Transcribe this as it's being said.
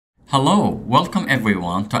Hello, welcome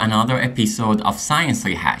everyone to another episode of Science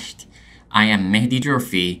Rehashed. I am Mehdi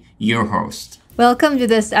Jurfi, your host. Welcome to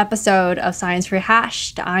this episode of Science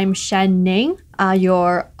Rehashed. I'm Shen Ning,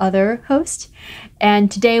 your other host, and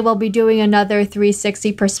today we'll be doing another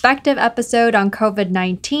 360 perspective episode on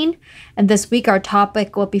COVID-19, and this week our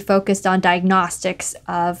topic will be focused on diagnostics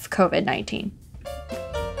of COVID-19.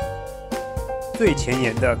 最前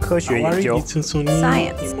沿的科学研究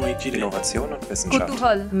Science Innovazione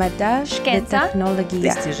كتب مدى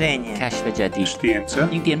تكنولوجيا كشف جديد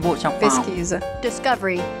Pesquisa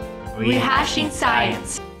Discovery Rehashing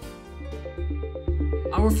Science.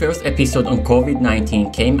 Our first episode on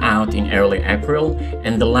COVID-19 came out in early April,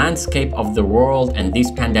 and the landscape of the world and this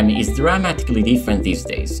pandemic is dramatically different these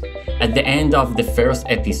days. At the end of the first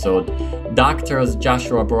episode, Doctors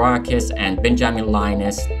Joshua Barakis and Benjamin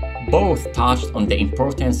Linus both touched on the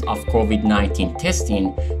importance of COVID-19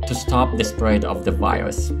 testing to stop the spread of the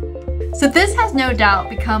virus. So this has no doubt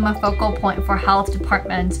become a focal point for health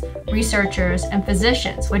departments, researchers, and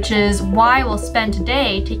physicians, which is why we'll spend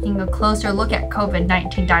today taking a closer look at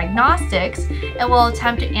COVID-19 diagnostics, and we'll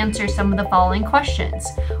attempt to answer some of the following questions.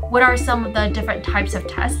 What are some of the different types of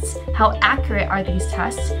tests? How accurate are these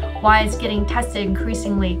tests? Why is getting tested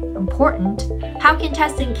increasingly important? How can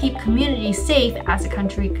testing keep communities safe as the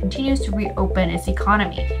country continues to reopen its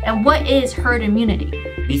economy? And what is herd immunity?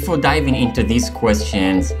 Before diving into these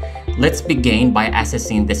questions, let's begin by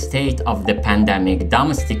assessing the state of the pandemic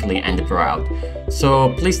domestically and abroad.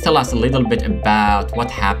 So please tell us a little bit about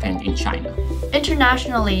what happened in China.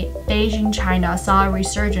 Internationally, Beijing, China saw a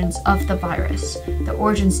resurgence of the virus, the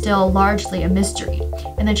origin still largely a mystery,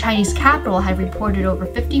 and the Chinese capital had reported over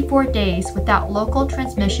 54 days without local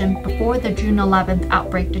transmission before the June 11th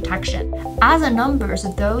outbreak detection. As the numbers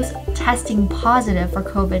of those testing positive for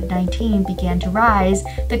COVID-19 began to rise,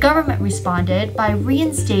 the government responded by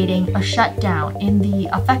reinstating a shutdown in the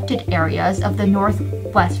affected areas of the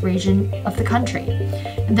northwest region of the country.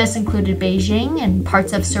 And this included Beijing and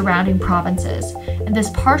parts of surrounding provinces. And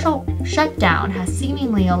this partial shutdown has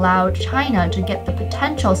seemingly allowed China to get the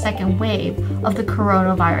potential second wave of the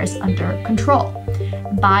coronavirus under control.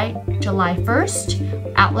 By July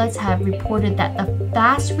 1st, outlets have reported that the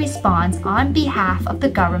fast response on behalf of the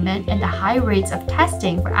government and the high rates of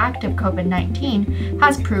testing for active COVID-19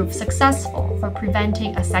 has proved successful for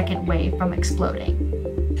preventing a second wave from exploding.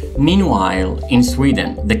 Meanwhile, in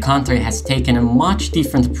Sweden, the country has taken a much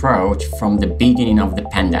different approach from the beginning of the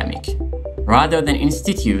pandemic. Rather than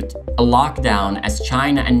institute a lockdown as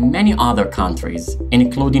China and many other countries,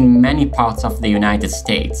 including many parts of the United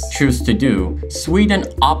States, choose to do, Sweden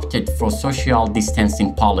opted for social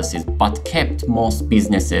distancing policies but kept most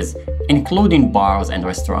businesses, including bars and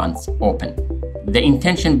restaurants, open. The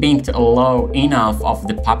intention being to allow enough of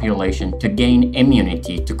the population to gain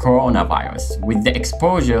immunity to coronavirus with the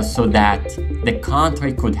exposure so that the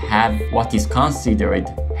country could have what is considered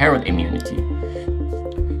herd immunity.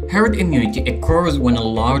 Herd immunity occurs when a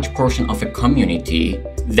large portion of a community,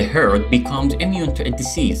 the herd, becomes immune to a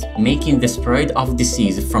disease, making the spread of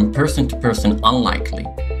disease from person to person unlikely.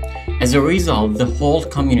 As a result, the whole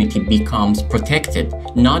community becomes protected,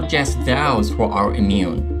 not just those who are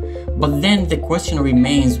immune. But then the question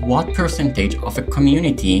remains, what percentage of a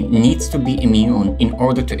community needs to be immune in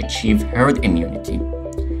order to achieve herd immunity?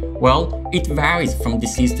 Well, it varies from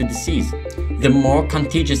disease to disease. The more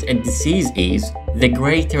contagious a disease is, the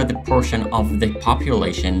greater the portion of the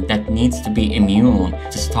population that needs to be immune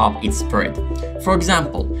to stop its spread. For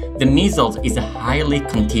example, the measles is a highly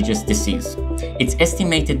contagious disease. It's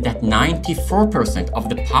estimated that 94% of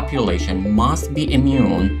the population must be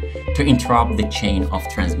immune to interrupt the chain of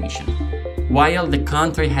transmission. While the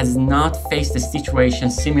country has not faced a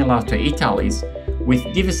situation similar to Italy's,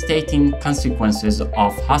 with devastating consequences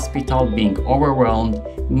of hospitals being overwhelmed,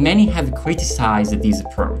 many have criticized this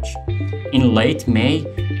approach. In late May,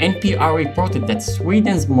 NPR reported that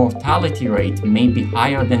Sweden's mortality rate may be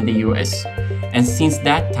higher than the US, and since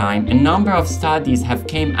that time, a number of studies have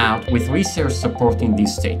come out with research supporting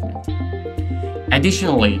this statement.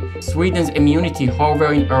 Additionally, Sweden's immunity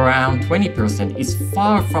hovering around 20% is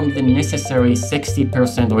far from the necessary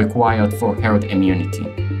 60% required for herd immunity.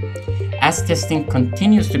 As testing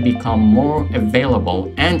continues to become more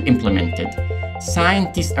available and implemented,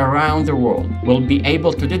 scientists around the world will be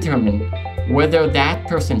able to determine whether that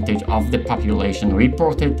percentage of the population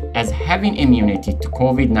reported as having immunity to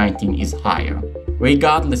COVID-19 is higher.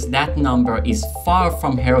 Regardless, that number is far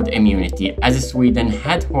from herd immunity, as Sweden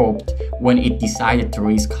had hoped when it decided to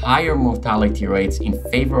risk higher mortality rates in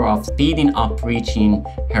favor of speeding up reaching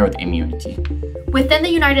herd immunity. Within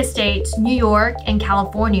the United States, New York and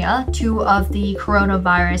California, two of the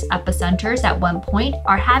coronavirus epicenters at one point,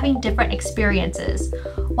 are having different experiences.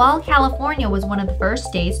 While California was one of the first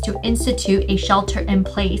states to institute a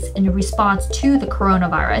shelter-in-place in response to the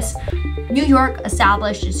coronavirus, New York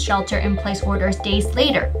established its shelter-in-place orders days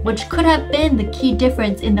later, which could have been the key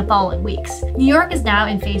difference in the following weeks. New York is now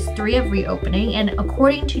in phase 3 of reopening, and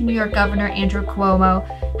according to New York Governor Andrew Cuomo,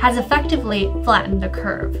 has effectively flattened the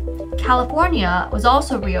curve. California was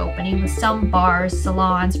also reopening, with some bars,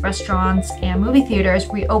 salons, restaurants, and movie theaters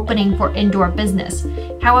reopening for indoor business.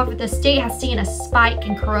 However, the state has seen a spike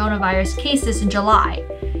in coronavirus cases in July.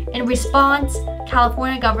 In response,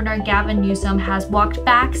 California Governor Gavin Newsom has walked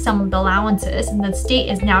back some of the allowances, and the state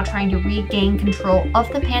is now trying to regain control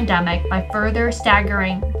of the pandemic by further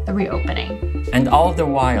staggering the reopening. And all the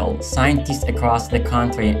while, scientists across the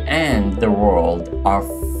country and the world are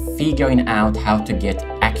figuring out how to get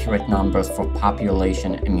accurate numbers for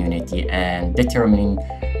population immunity and determining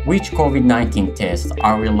which COVID-19 tests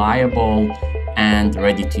are reliable and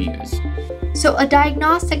ready to use. So a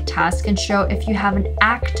diagnostic test can show if you have an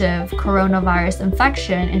active coronavirus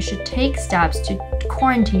infection and should take steps to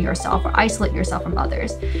quarantine yourself or isolate yourself from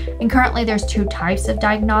others. And currently there's two types of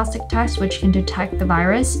diagnostic tests which can detect the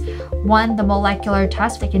virus. One, the molecular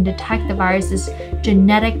test that can detect the virus's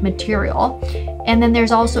genetic material. And then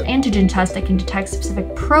there's also antigen tests that can detect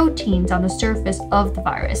specific proteins on the surface of the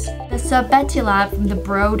virus. The Sabeti lab from the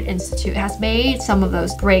Broad Institute has made some of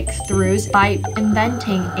those breakthroughs by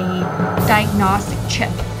inventing a diagnostic chip.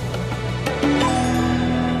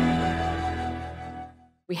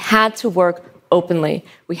 We had to work openly.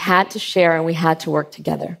 We had to share and we had to work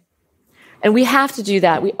together. And we have to do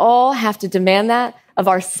that. We all have to demand that of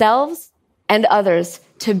ourselves and others,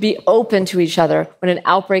 to be open to each other when an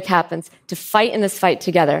outbreak happens, to fight in this fight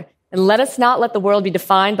together. And let us not let the world be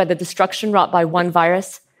defined by the destruction wrought by one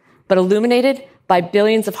virus, but illuminated by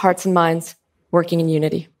billions of hearts and minds working in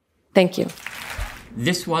unity. Thank you.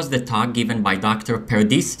 This was the talk given by Dr.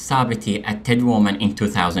 Perdis Sabeti at TEDwoman in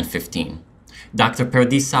 2015. Dr.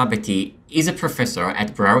 Perdis Sabeti is a professor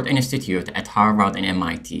at Broad Institute at Harvard and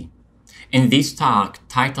MIT. In this talk,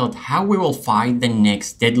 titled How We Will Fight the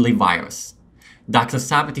Next Deadly Virus, Dr.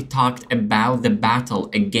 Sabeti talked about the battle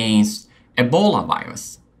against Ebola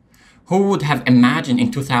virus. Who would have imagined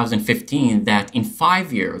in 2015 that in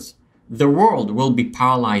 5 years, the world will be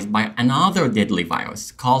paralyzed by another deadly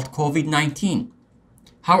virus called COVID-19?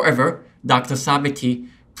 However, Dr. Sabeti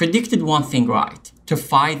predicted one thing right. To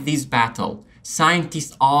fight this battle,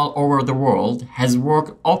 scientists all over the world has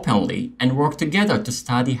worked openly and worked together to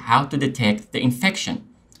study how to detect the infection,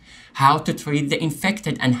 how to treat the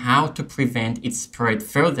infected, and how to prevent its spread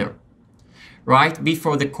further. Right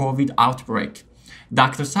before the COVID outbreak,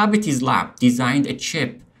 Dr. Sabeti's lab designed a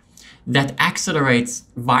chip that accelerates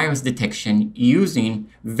virus detection using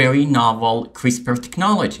very novel CRISPR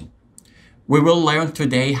technology. We will learn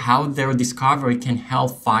today how their discovery can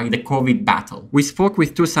help fight the COVID battle. We spoke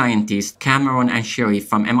with two scientists, Cameron and Sherry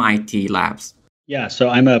from MIT labs. Yeah, so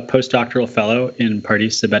I'm a postdoctoral fellow in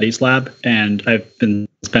Perdis Sabeti's lab, and I've been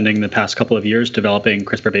spending the past couple of years developing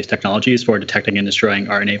CRISPR-based technologies for detecting and destroying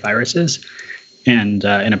RNA viruses. And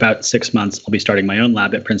in about 6 months, I'll be starting my own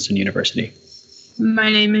lab at Princeton University.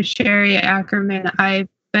 My name is Sherry Ackerman. I've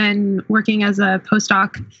been working as a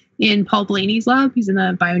postdoc in Paul Blaney's lab. He's in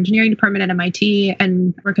the bioengineering department at MIT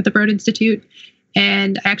and work at the Broad Institute.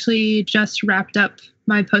 And I actually just wrapped up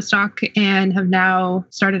my postdoc and have now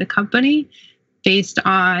started a company based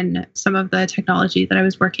on some of the technology that I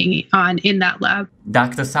was working on in that lab.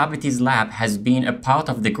 Dr. Sabeti's lab has been a part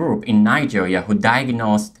of the group in Nigeria who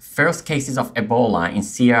diagnosed first cases of Ebola in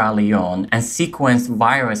Sierra Leone and sequenced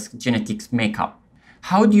virus genetics makeup.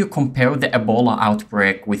 How do you compare the Ebola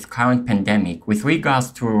outbreak with current pandemic with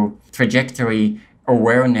regards to trajectory,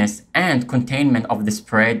 awareness, and containment of the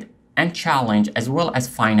spread and challenge, as well as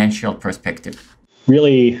financial perspective?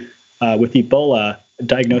 Really, with Ebola,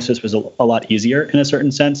 diagnosis was a lot easier in a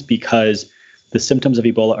certain sense because the symptoms of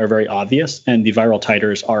Ebola are very obvious and the viral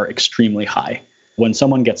titers are extremely high. When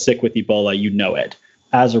someone gets sick with Ebola, you know it.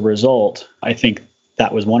 As a result, I think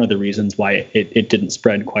that was one of the reasons why it didn't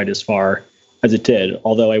spread quite as far as it did.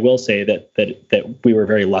 Although I will say that we were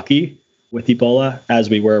very lucky with Ebola, as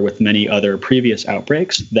we were with many other previous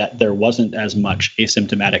outbreaks, that there wasn't as much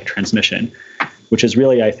asymptomatic transmission, which is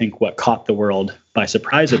really, I think, what caught the world by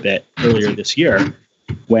surprise a bit earlier this year,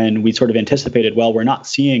 when we sort of anticipated, well, we're not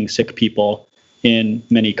seeing sick people in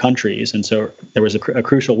many countries. And so there was a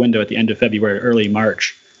crucial window at the end of February, early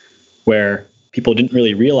March, where people didn't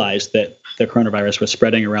really realize that the coronavirus was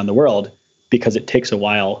spreading around the world, because it takes a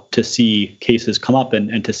while to see cases come up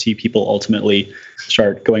and to see people ultimately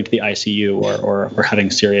start going to the ICU or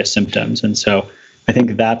having serious symptoms. And so I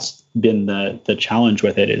think that's been the challenge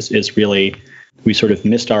with it is really we sort of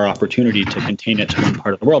missed our opportunity to contain it to one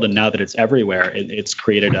part of the world. And now that it's everywhere, it's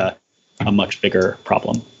created a much bigger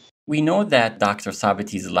problem. We know that Dr.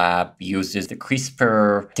 Sabati's lab uses the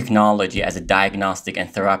CRISPR technology as a diagnostic and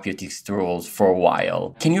therapeutics tools for a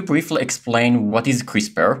while. Can you briefly explain what is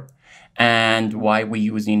CRISPR and why we're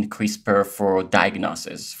using CRISPR for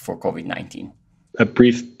diagnosis for COVID-19? A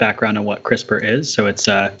brief background on what CRISPR is. So it's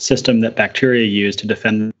a system that bacteria use to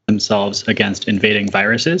defend themselves against invading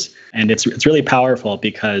viruses. And it's really powerful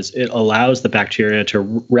because it allows the bacteria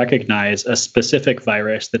to recognize a specific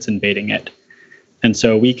virus that's invading it. And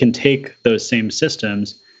so we can take those same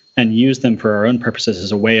systems and use them for our own purposes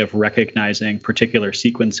as a way of recognizing particular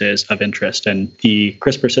sequences of interest. And the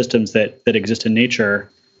CRISPR systems that exist in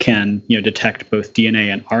nature can detect both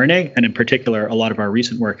DNA and RNA. And in particular, a lot of our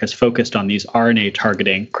recent work has focused on these RNA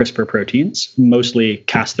targeting CRISPR proteins, mostly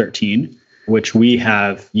Cas13, which we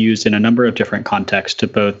have used in a number of different contexts to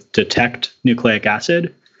both detect nucleic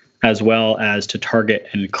acid as well as to target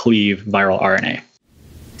and cleave viral RNA.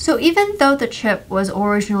 So even though the chip was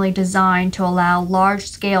originally designed to allow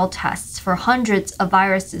large-scale tests for hundreds of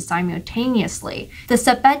viruses simultaneously, the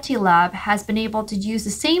Sabati lab has been able to use the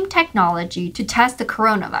same technology to test the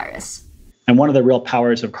coronavirus. And one of the real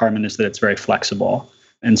powers of Carmen is that it's very flexible.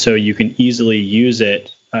 And so you can easily use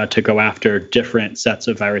it to go after different sets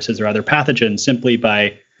of viruses or other pathogens simply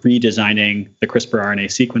by redesigning the CRISPR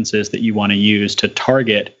RNA sequences that you want to use to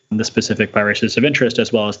target the specific viruses of interest,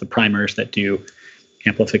 as well as the primers that do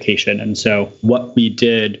amplification. And so what we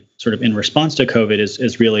did sort of in response to COVID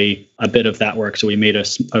is really a bit of that work. So we made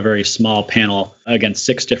a very small panel against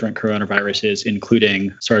 6 different coronaviruses,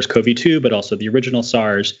 including SARS-CoV-2, but also the original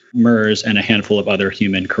SARS, MERS, and a handful of other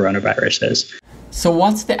human coronaviruses. So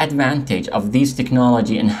what's the advantage of this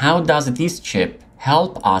technology, and how does this chip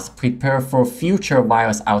help us prepare for future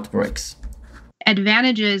virus outbreaks?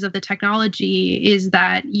 Advantages of the technology is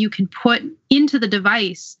that you can put into the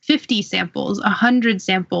device 50 samples, 100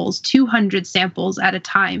 samples, 200 samples at a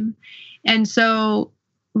time. And so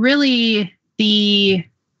really the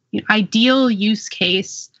ideal use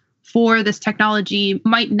case for this technology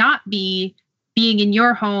might not be being in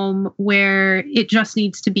your home where it just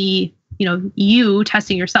needs to be, you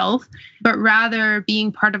testing yourself, but rather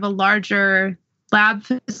being part of a larger lab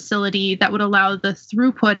facility that would allow the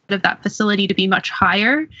throughput of that facility to be much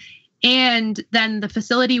higher. And then the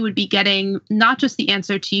facility would be getting not just the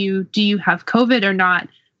answer to do you have COVID or not,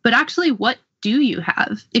 but actually what do you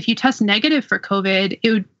have? If you test negative for COVID,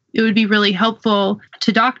 it would be really helpful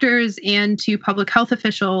to doctors and to public health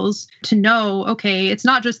officials to know, okay, it's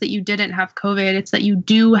not just that you didn't have COVID, it's that you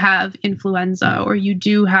do have influenza or you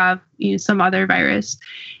do have some other virus.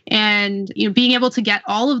 And being able to get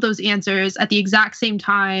all of those answers at the exact same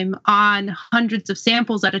time on hundreds of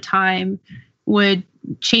samples at a time would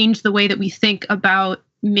change the way that we think about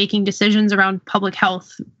making decisions around public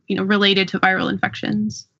health, related to viral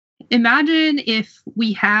infections. Imagine if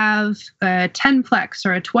we have a 10-plex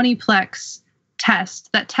or a 20-plex test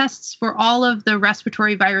that tests for all of the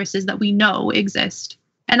respiratory viruses that we know exist.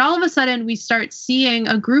 And all of a sudden, we start seeing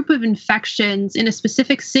a group of infections in a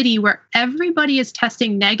specific city where everybody is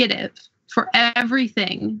testing negative for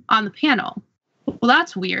everything on the panel. Well,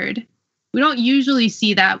 that's weird. We don't usually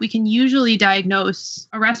see that. We can usually diagnose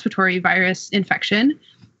a respiratory virus infection.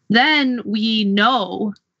 Then we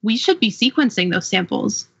know we should be sequencing those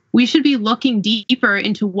samples. We should be looking deeper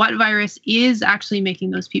into what virus is actually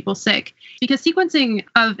making those people sick. Because sequencing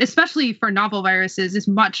of, especially for novel viruses, is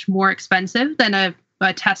much more expensive than a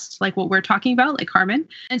test like what we're talking about, like Carmen.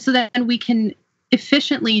 And so then we can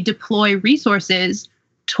efficiently deploy resources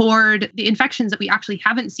toward the infections that we actually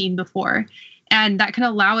haven't seen before. And that can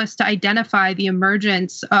allow us to identify the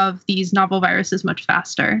emergence of these novel viruses much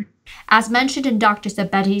faster. As mentioned in Dr.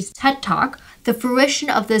 Sabati's TED Talk, the fruition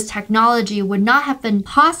of this technology would not have been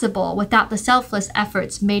possible without the selfless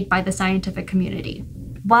efforts made by the scientific community.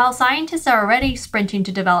 While scientists are already sprinting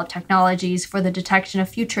to develop technologies for the detection of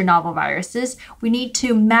future novel viruses, we need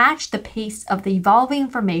to match the pace of the evolving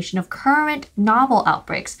information of current novel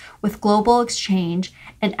outbreaks with global exchange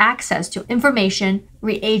and access to information,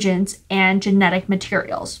 reagents, and genetic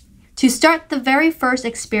materials. To start the very first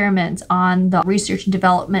experiments on the research and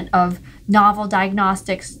development of novel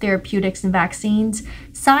diagnostics, therapeutics, and vaccines,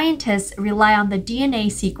 scientists rely on the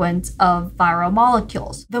DNA sequence of viral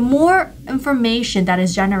molecules. The more information that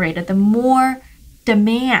is generated, the more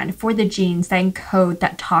demand for the genes that encode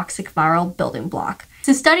that toxic viral building block.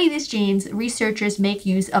 To study these genes, researchers make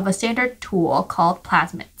use of a standard tool called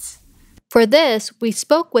plasmids. For this, we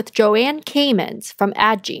spoke with Joanne Kamens from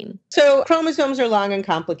Adgene. So chromosomes are long and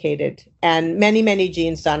complicated, and many, many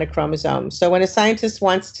genes on a chromosome. So when a scientist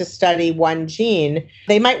wants to study one gene,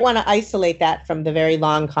 they might want to isolate that from the very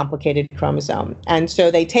long, complicated chromosome. And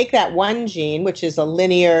so they take that one gene, which is a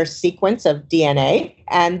linear sequence of DNA,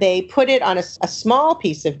 and they put it on a small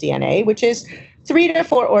piece of DNA, which is 3 to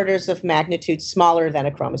 4 orders of magnitude smaller than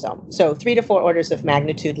a chromosome. So 3 to 4 orders of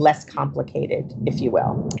magnitude less complicated, if you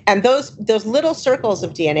will. And those little circles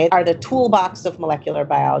of DNA are the toolbox of molecular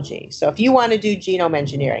biology. So if you want to do genome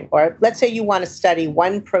engineering, or let's say you want to study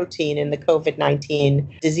one protein in the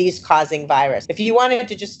COVID-19 disease-causing virus, if you wanted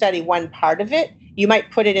to just study one part of it, you might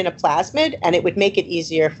put it in a plasmid, and it would make it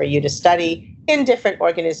easier for you to study in different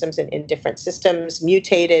organisms and in different systems,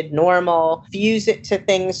 mutated, normal, fuse it to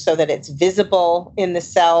things so that it's visible in the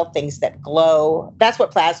cell, things that glow. That's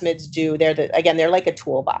what plasmids do. They're like a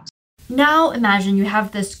toolbox. Now imagine you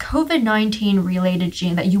have this COVID-19 related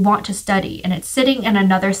gene that you want to study, and it's sitting in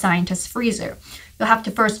another scientist's freezer. You'll have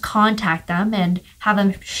to first contact them and have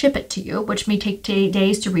them ship it to you, which may take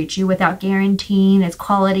days to reach you without guaranteeing its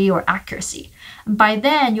quality or accuracy. And by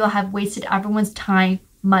then, you'll have wasted everyone's time,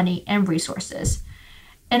 money, and resources.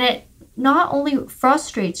 And it not only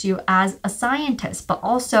frustrates you as a scientist, but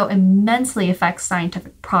also immensely affects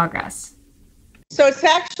scientific progress. So it's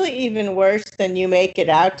actually even worse than you make it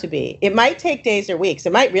out to be. It might take days or weeks.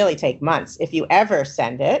 It might really take months if you ever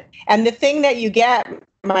send it. And the thing that you get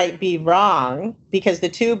might be wrong because the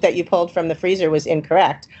tube that you pulled from the freezer was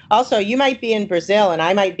incorrect. Also, you might be in Brazil and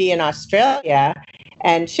I might be in Australia,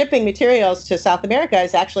 and shipping materials to South America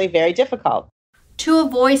is actually very difficult. To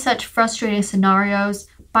avoid such frustrating scenarios,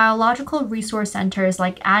 biological resource centers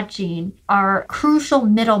like Adgene are crucial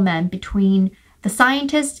middlemen between the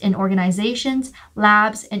scientists in organizations,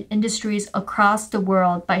 labs, and industries across the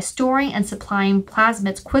world by storing and supplying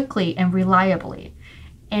plasmids quickly and reliably.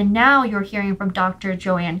 And now you're hearing from Dr.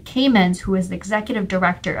 Joanne Kamens, who is the executive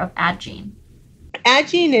director of Adgene.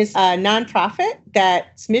 Adgene is a nonprofit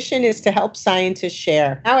that's mission is to help scientists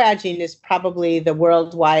share. Now Adgene is probably the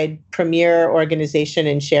worldwide premier organization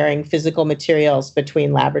in sharing physical materials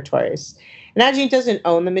between laboratories. And Adgene doesn't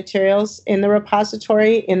own the materials in the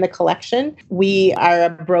repository, in the collection. We are a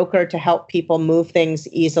broker to help people move things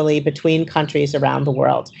easily between countries around the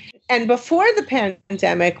world. And before the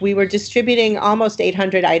pandemic, we were distributing almost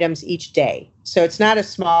 800 items each day. So it's not a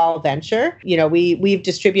small venture. You know, we've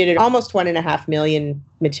distributed almost 1.5 million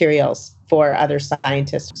materials for other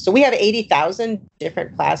scientists. So we have 80,000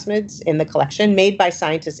 different plasmids in the collection made by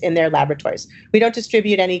scientists in their laboratories. We don't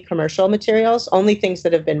distribute any commercial materials, only things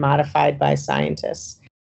that have been modified by scientists.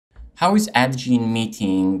 How is Adgene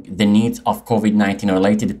meeting the needs of COVID-19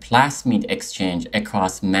 related plasmid exchange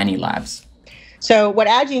across many labs? So what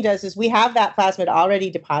Adgene does is we have that plasmid already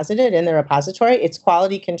deposited in the repository. It's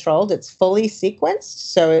quality controlled. It's fully sequenced.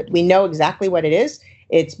 So we know exactly what it is.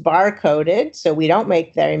 It's barcoded, so we don't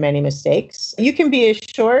make very many mistakes. You can be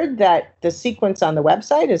assured that the sequence on the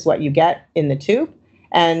website is what you get in the tube,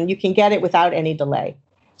 and you can get it without any delay.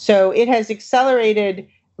 So it has accelerated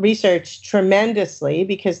research tremendously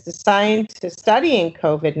because the scientists studying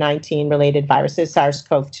COVID-19 related viruses,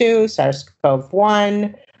 SARS-CoV-2,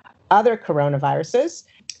 SARS-CoV-1, other coronaviruses,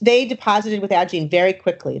 they deposited with Adgene very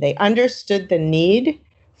quickly. They understood the need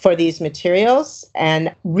for these materials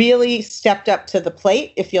and really stepped up to the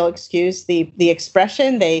plate, if you'll excuse the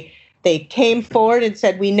expression. They came forward and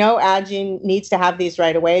said, we know Adgene needs to have these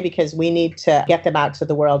right away because we need to get them out to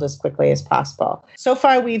the world as quickly as possible. So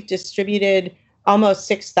far, we've distributed almost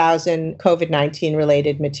 6,000 COVID-19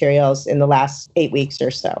 related materials in the last 8 weeks or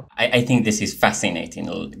so. I think this is fascinating.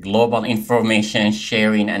 Global information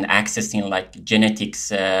sharing and accessing like genetic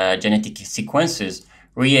sequences,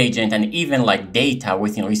 reagent, and even like data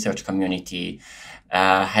within research community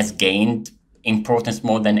has gained importance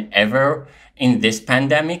more than ever in this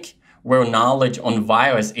pandemic, where knowledge on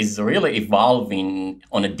virus is really evolving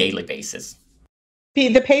on a daily basis.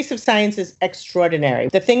 The pace of science is extraordinary.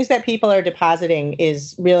 The things that people are depositing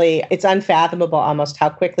is really, it's unfathomable almost how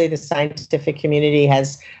quickly the scientific community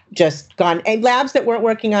has just gone. And labs that weren't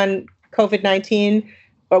working on COVID-19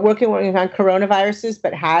 or working on coronaviruses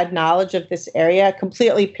but had knowledge of this area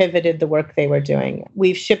completely pivoted the work they were doing.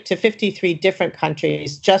 We've shipped to 53 different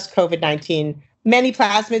countries just COVID-19 Many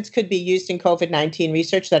plasmids could be used in COVID-19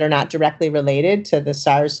 research that are not directly related to the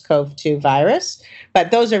SARS-CoV-2 virus, but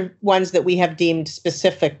those are ones that we have deemed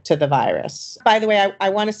specific to the virus. By the way, I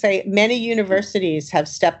want to say many universities have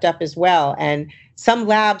stepped up as well, and some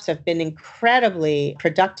labs have been incredibly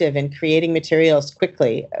productive in creating materials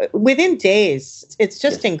quickly. Within days, it's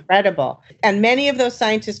just incredible. And many of those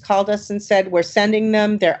scientists called us and said, we're sending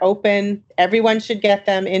them, they're open, everyone should get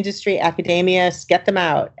them, industry, academia, get them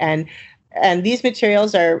out. And these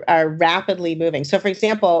materials are rapidly moving. So, for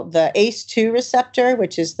example, the ACE2 receptor,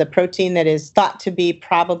 which is the protein that is thought to be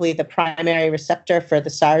probably the primary receptor for the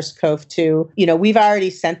SARS-CoV-2, we've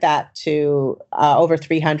already sent that to over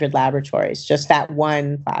 300 laboratories, just that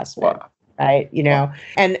one plasmid. Wow. Right,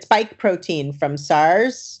 and spike protein from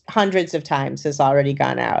SARS hundreds of times has already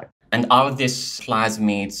gone out. And are these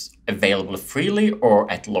plasmids available freely or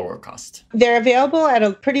at lower cost? They're available at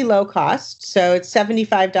a pretty low cost. So it's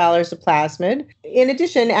 $75 a plasmid. In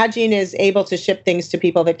addition, Addgene is able to ship things to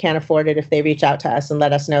people that can't afford it if they reach out to us and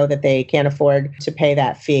let us know that they can't afford to pay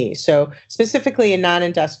that fee. So specifically in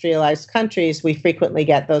non-industrialized countries, we frequently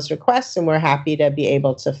get those requests and we're happy to be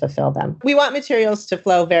able to fulfill them. We want materials to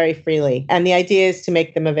flow very freely, and the idea is to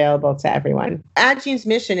make them available to everyone. Addgene's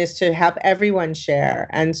mission is to help everyone share.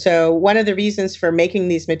 And so one of the reasons for making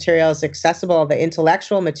these materials accessible, the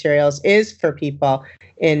intellectual materials, is for people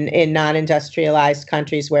in non-industrialized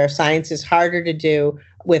countries where science is harder to do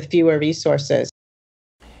with fewer resources.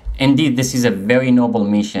 Indeed, this is a very noble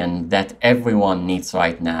mission that everyone needs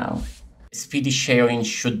right now. Speedy sharing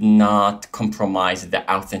should not compromise the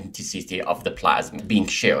authenticity of the plasma being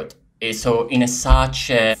shared. So in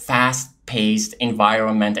such a fast-paced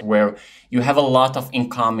environment where you have a lot of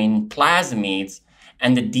incoming plasmids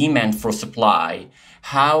and the demand for supply,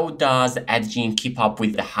 how does Addgene keep up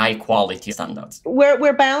with the high quality standards?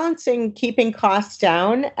 We're balancing keeping costs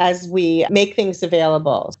down as we make things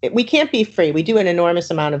available. We can't be free. We do an enormous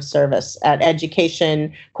amount of service at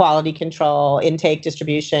education, quality control, intake,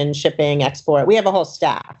 distribution, shipping, export. We have a whole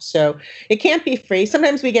staff. So it can't be free.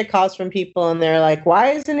 Sometimes we get calls from people and they're like, why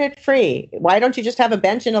isn't it free? Why don't you just have a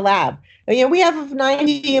bench in a lab? We have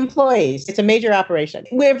 90 employees. It's a major operation.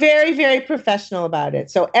 We're very, very professional about it.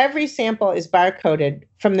 So every sample is barcoded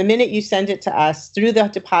from the minute you send it to us through the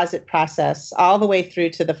deposit process, all the way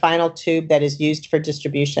through to the final tube that is used for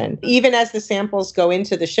distribution. Even as the samples go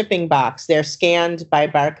into the shipping box, they're scanned by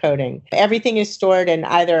barcoding. Everything is stored in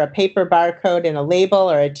either a paper barcode in a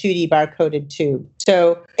label or a 2D barcoded tube.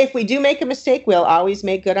 So if we do make a mistake, we'll always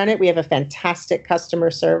make good on it. We have a fantastic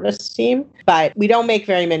customer service team, but we don't make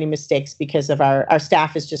very many mistakes because of our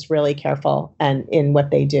staff is just really careful and in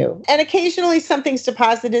what they do. And occasionally something's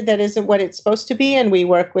deposited that isn't what it's supposed to be, and we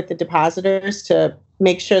work with the depositors to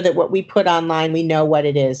make sure that what we put online, we know what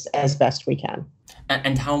it is as best we can.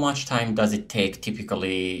 And how much time does it take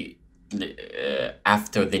typically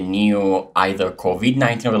after the new either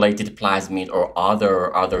COVID-19 related plasmid or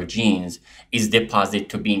other genes is deposited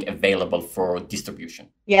to being available for distribution?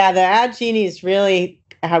 Yeah, the Addgene is really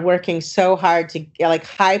working so hard to get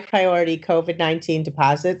high priority COVID-19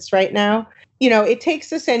 deposits right now. It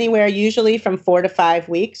takes us anywhere usually from 4 to 5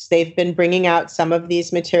 weeks. They've been bringing out some of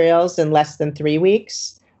these materials in less than 3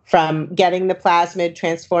 weeks, from getting the plasmid,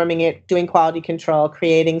 transforming it, doing quality control,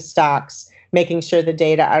 creating stocks, making sure the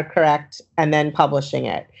data are correct, and then publishing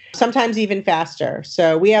it. Sometimes even faster.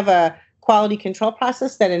 So we have a quality control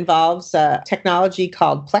process that involves a technology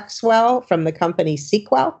called Plexwell from the company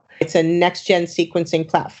Sequel. It's a next-gen sequencing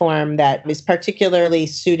platform that is particularly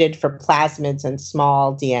suited for plasmids and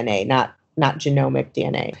small DNA, not genomic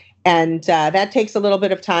DNA. And that takes a little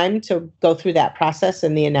bit of time to go through that process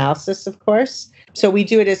and the analysis, of course. So we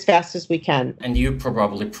do it as fast as we can. And you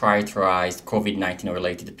probably prioritized COVID-19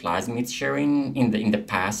 related plasmid sharing in the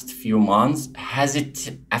past few months. Has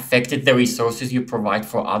it affected the resources you provide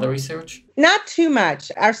for other research? Not too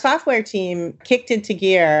much. Our software team kicked into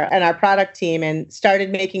gear, and our product team, and started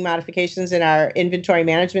making modifications in our inventory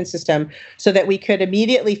management system so that we could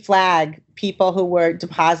immediately flag people who were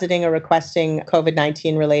depositing or requesting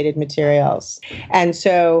COVID-19 related materials. And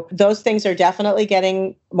so those things are definitely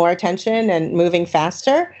getting more attention and moving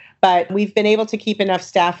faster, but we've been able to keep enough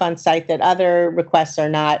staff on site that other requests are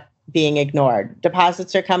not being ignored.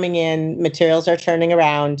 Deposits are coming in, materials are turning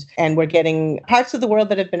around, and we're getting parts of the world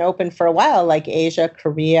that have been open for a while, like Asia,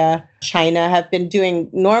 Korea, China, have been doing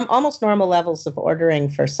almost normal levels of ordering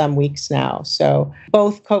for some weeks now. So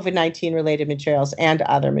both COVID-19 related materials and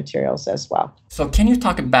other materials as well. So can you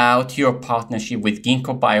talk about your partnership with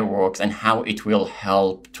Ginkgo Bioworks and how it will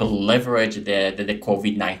help to leverage the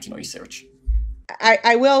COVID-19 research?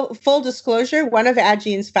 I will, full disclosure, one of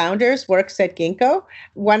Adgene's founders works at Ginkgo.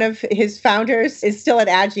 One of his founders is still at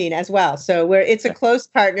Addgene as well. So it's a close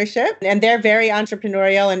partnership, and they're very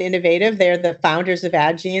entrepreneurial and innovative. They're the founders of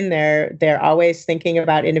Addgene. They're always thinking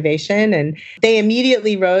about innovation, and they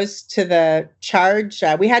immediately rose to the charge.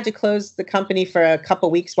 We had to close the company for a couple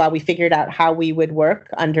weeks while we figured out how we would work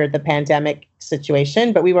under the pandemic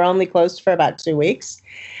situation, but we were only closed for about 2 weeks.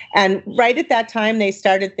 And right at that time, they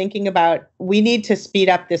started thinking about, we need to speed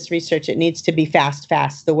up this research. It needs to be fast.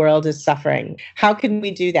 The world is suffering. How can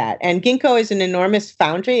we do that? And Ginkgo is an enormous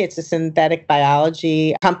foundry. It's a synthetic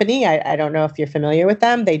biology company. I don't know if you're familiar with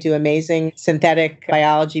them. They do amazing synthetic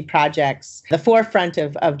biology projects, the forefront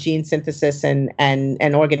of gene synthesis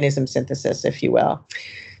and organism synthesis, if you will.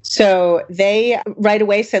 So they right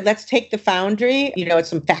away said, let's take the foundry,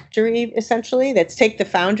 it's a factory essentially. Let's take the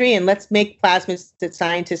foundry and let's make plasmids that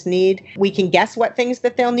scientists need. We can guess what things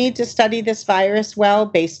that they'll need to study this virus well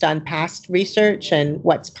based on past research and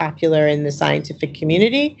what's popular in the scientific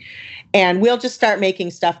community. And we'll just start making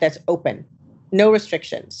stuff that's open, no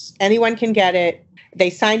restrictions. Anyone can get it. They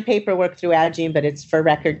sign paperwork through Addgene, but it's for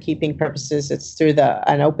record-keeping purposes. It's through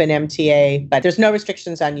an open MTA, but there's no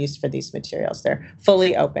restrictions on use for these materials. They're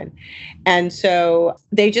fully open. And so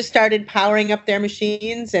they just started powering up their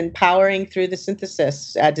machines and powering through the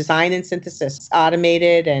synthesis, design and synthesis,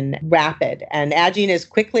 automated and rapid. And Addgene, as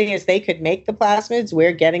quickly as they could make the plasmids,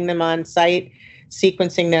 we're getting them on site,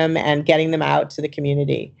 sequencing them, and getting them out to the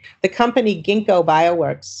community. The company Ginkgo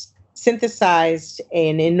Bioworks synthesized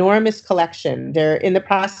an enormous collection. They're in the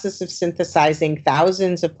process of synthesizing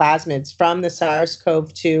thousands of plasmids from the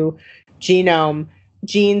SARS-CoV-2 genome,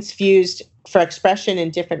 genes fused for expression in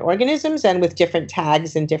different organisms and with different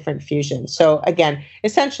tags and different fusions. So again,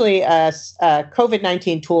 essentially a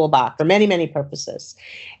COVID-19 toolbox for many, many purposes.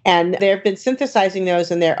 And they've been synthesizing those,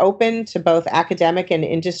 and they're open to both academic and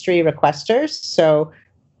industry requesters. So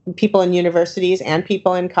people in universities and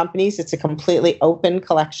people in companies. It's a completely open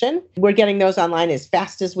collection. We're getting those online as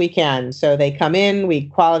fast as we can. So they come in, we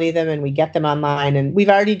quality them, and we get them online. And we've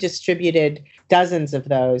already distributed dozens of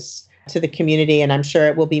those to the community. And I'm sure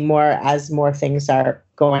it will be more as more things are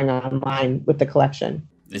going online with the collection.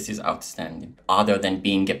 This is outstanding. Other than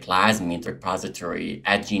being a plasmid repository,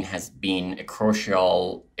 Addgene has been a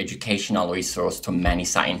crucial educational resource to many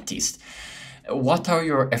scientists. What are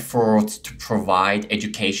your efforts to provide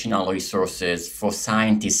educational resources for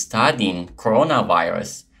scientists studying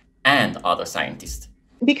coronavirus and other scientists?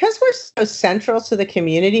 Because we're so central to the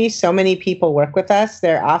community, so many people work with us,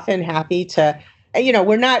 they're often happy to,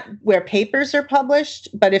 we're not where papers are published,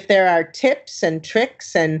 but if there are tips and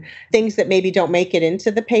tricks and things that maybe don't make it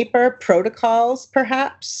into the paper, protocols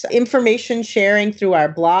perhaps, information sharing through our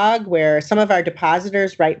blog, where some of our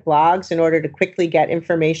depositors write blogs in order to quickly get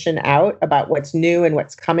information out about what's new and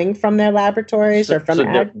what's coming from their laboratories or from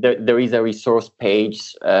there is a resource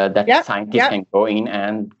page that scientists can go in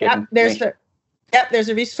and get information. There's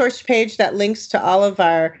a resource page that links to all of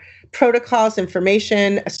our protocols,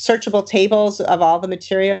 information, searchable tables of all the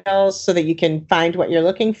materials so that you can find what you're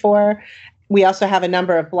looking for. We also have a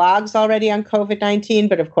number of blogs already on COVID-19,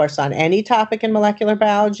 but of course on any topic in molecular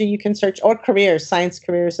biology you can search, or careers, science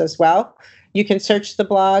careers as well. You can search the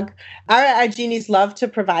blog. Our Addgenes love to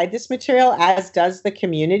provide this material, as does the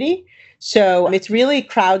community. So it's really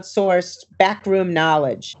crowdsourced backroom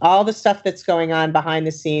knowledge, all the stuff that's going on behind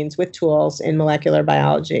the scenes with tools in molecular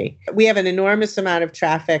biology. We have an enormous amount of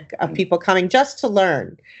traffic of people coming just to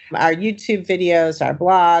learn our YouTube videos, our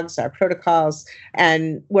blogs, our protocols,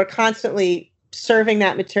 and we're constantly serving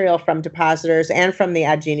that material from depositors and from the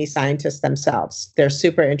Addgene scientists themselves. They're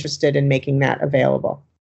super interested in making that available.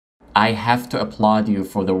 I have to applaud you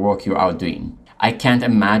for the work you are doing. I can't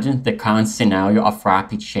imagine the current scenario of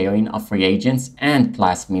rapid sharing of reagents and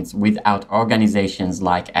plasmids without organizations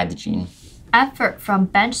like Addgene. Effort from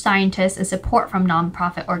bench scientists and support from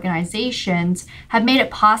nonprofit organizations have made it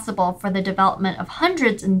possible for the development of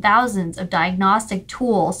hundreds and thousands of diagnostic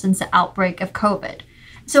tools since the outbreak of COVID.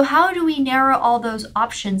 So how do we narrow all those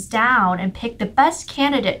options down and pick the best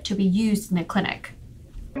candidate to be used in the clinic?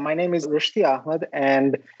 My name is Rushdi Ahmed,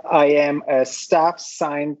 and I am a staff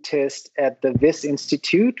scientist at the Wyss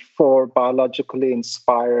Institute for Biologically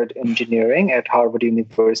Inspired Engineering at Harvard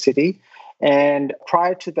University. And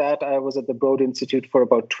prior to that, I was at the Broad Institute for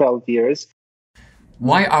about 12 years.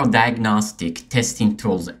 Why are diagnostic testing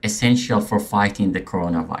tools essential for fighting the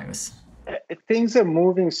coronavirus? Things are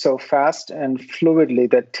moving so fast and fluidly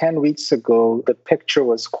that 10 weeks ago, the picture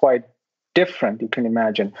was quite different, you can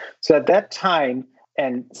imagine. So at that time,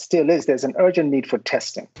 and still is, there's an urgent need for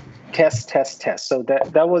testing. Test. So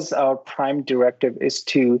that was our prime directive, is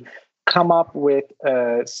to come up with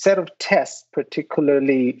a set of tests,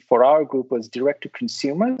 particularly for our group was direct to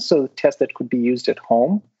consumer, so tests that could be used at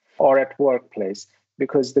home or at workplace,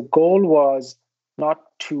 because the goal was not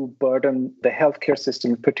to burden the healthcare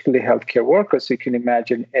system, particularly healthcare workers. So you can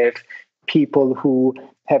imagine if people who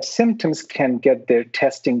have symptoms can get their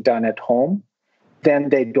testing done at home, then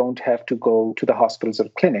they don't have to go to the hospitals or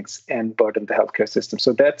clinics and burden the healthcare system.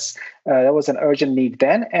 So that was an urgent need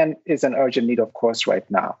then and is an urgent need, of course, right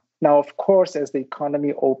now. Now, of course, as the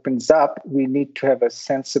economy opens up, we need to have a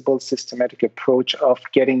sensible, systematic approach of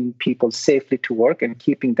getting people safely to work and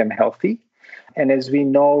keeping them healthy. And as we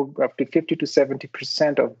know, roughly 50 to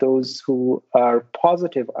 70% of those who are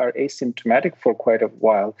positive are asymptomatic for quite a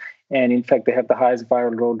while. And in fact, they have the highest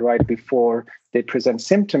viral load right before they present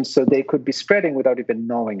symptoms, so they could be spreading without even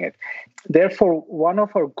knowing it. Therefore, one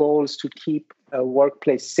of our goals to keep a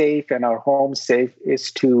workplace safe and our homes safe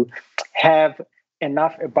is to have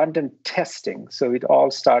enough abundant testing. So it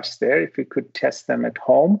all starts there. If we could test them at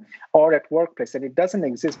home or at workplace, and it doesn't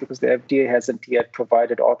exist because the FDA hasn't yet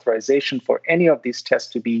provided authorization for any of these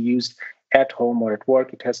tests to be used at home or at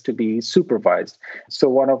work. It has to be supervised. So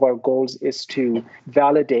one of our goals is to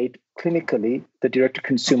validate clinically the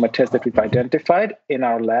direct-to-consumer test that we've identified in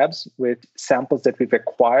our labs with samples that we've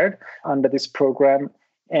acquired under this program,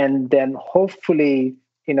 and then hopefully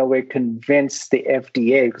in a way convince the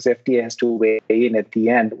FDA, because FDA has to weigh in at the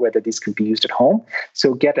end whether this can be used at home.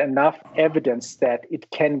 So get enough evidence that it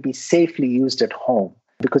can be safely used at home,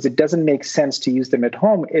 because it doesn't make sense to use them at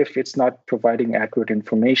home if it's not providing accurate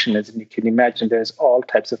information. As you can imagine, there's all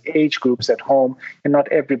types of age groups at home, and not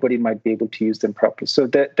everybody might be able to use them properly. So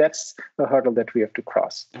that's a hurdle that we have to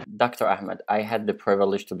cross. Dr. Ahmed, I had the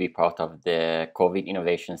privilege to be part of the COVID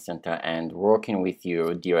Innovation Center and working with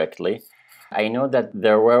you directly. I know that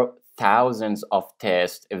there were thousands of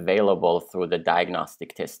tests available through the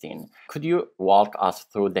diagnostic testing. Could you walk us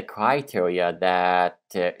through the criteria that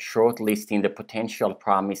shortlisting the potential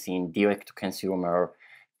promising direct-to-consumer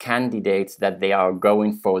candidates that they are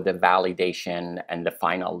going for the validation and the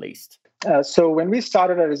final list? So when we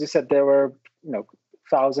started, as you said, there were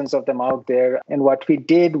thousands of them out there. And what we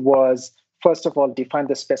did was, first of all, define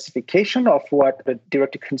the specification of what a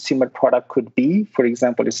direct-to-consumer product could be. For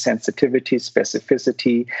example, its sensitivity,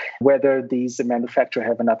 specificity, whether these manufacturers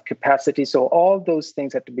have enough capacity. So all those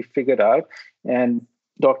things had to be figured out. And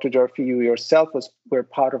Dr. Jarfi, you yourself were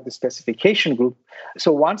part of the specification group.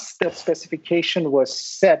 So once the specification was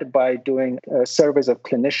set by doing surveys of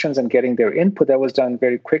clinicians and getting their input, that was done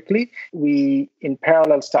very quickly. We, in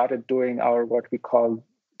parallel, started doing our what we call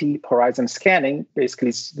deep horizon scanning,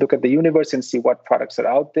 basically look at the universe and see what products are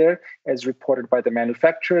out there as reported by the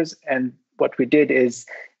manufacturers. And what we did is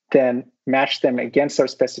then match them against our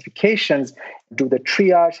specifications, do the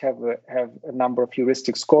triage, have a number of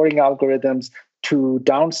heuristic scoring algorithms to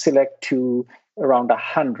down select to around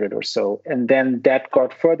 100 or so. And then that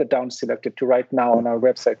got further down selected to right now on our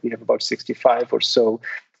website, we have about 65 or so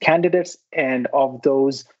candidates. And of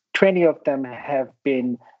those, 20 of them have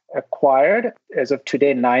been acquired. As of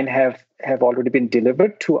today, 9 have already been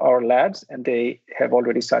delivered to our labs, and they have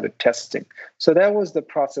already started testing. So that was the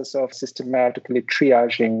process of systematically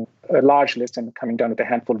triaging a large list and coming down to a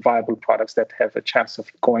handful of viable products that have a chance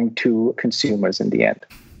of going to consumers in the end.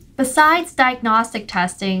 Besides diagnostic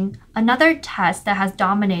testing, another test that has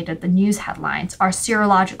dominated the news headlines are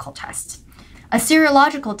serological tests. A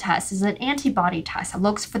serological test is an antibody test that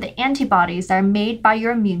looks for the antibodies that are made by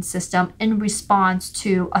your immune system in response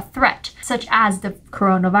to a threat, such as the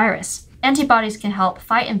coronavirus. Antibodies can help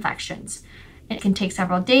fight infections. It can take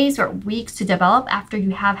several days or weeks to develop after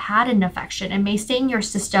you have had an infection and may stay in your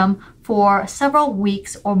system for several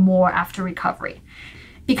weeks or more after recovery.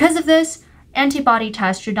 Because of this, antibody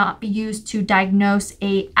tests should not be used to diagnose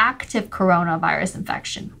an active coronavirus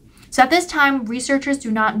infection. So at this time, researchers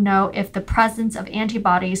do not know if the presence of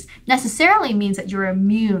antibodies necessarily means that you're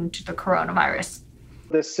immune to the coronavirus.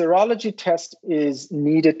 The serology test is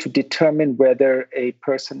needed to determine whether a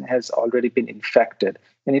person has already been infected.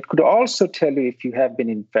 And it could also tell you if you have been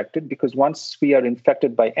infected, because once we are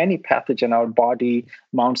infected by any pathogen, our body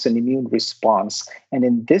mounts an immune response. And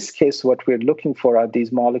in this case, what we're looking for are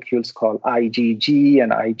these molecules called IgG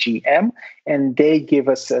and IgM. And they give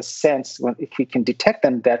us a sense, if we can detect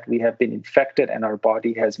them, that we have been infected and our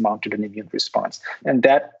body has mounted an immune response. And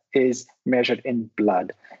that is measured in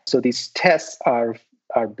blood. So these tests are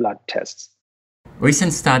blood tests.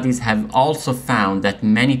 Recent studies have also found that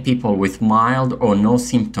many people with mild or no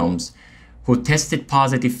symptoms who tested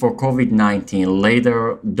positive for COVID-19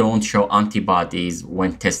 later don't show antibodies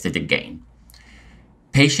when tested again.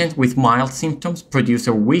 Patients with mild symptoms produce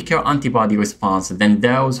a weaker antibody response than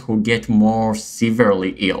those who get more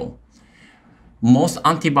severely ill. Most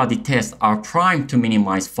antibody tests are primed to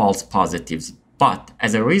minimize false positives, but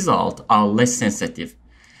as a result are less sensitive.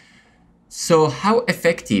 So how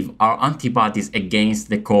effective are antibodies against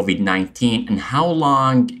the COVID-19 and how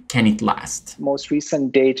long can it last? Most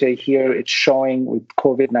recent data here, it's showing with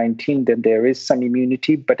COVID-19 that there is some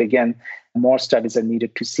immunity, but again, more studies are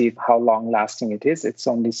needed to see how long lasting it is. It's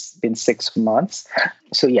only been 6 months.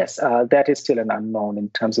 So yes, that is still an unknown in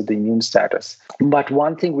terms of the immune status. But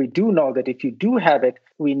one thing we do know that if you do have it,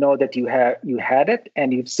 we know that you had it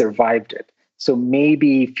and you've survived it. So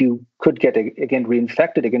maybe if you could get, again,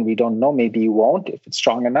 reinfected, again, we don't know, maybe you won't if it's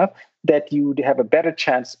strong enough, that you'd have a better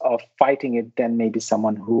chance of fighting it than maybe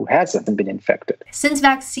someone who hasn't been infected. Since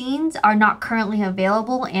vaccines are not currently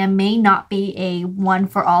available and may not be a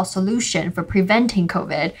one-for-all solution for preventing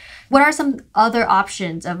COVID, what are some other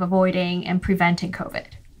options of avoiding and preventing COVID?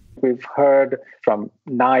 We've heard from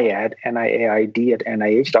NIAID, NIAID at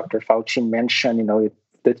NIH, Dr. Fauci mentioned,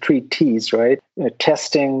 the 3 T's, right?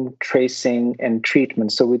 Testing, tracing, and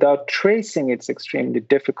treatment. So without tracing, it's extremely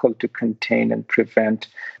difficult to contain and prevent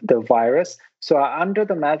the virus. So under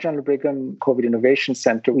the Magellan Brigham COVID Innovation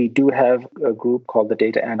Center, we do have a group called the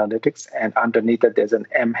Data Analytics, and underneath that, there's an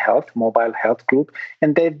mHealth, mobile health group,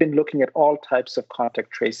 and they've been looking at all types of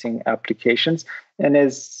contact tracing applications. And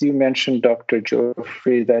as you mentioned, Dr.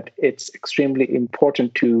 Geoffrey, that it's extremely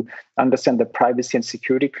important to understand the privacy and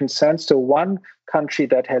security concerns. So one country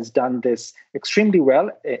that has done this extremely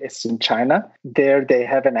well is in China. There they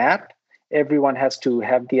have an app. Everyone has to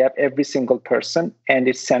have the app, every single person, and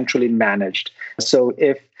it's centrally managed. So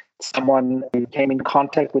if someone came in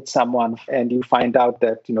contact with someone and you find out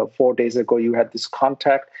that 4 days ago you had this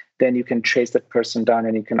contact, then you can trace that person down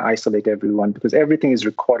and you can isolate everyone because everything is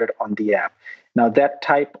recorded on the app. Now, that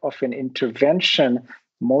type of an intervention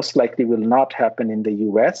most likely will not happen in the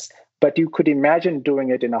US, but you could imagine doing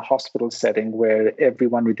it in a hospital setting where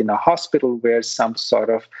everyone within a hospital wears some sort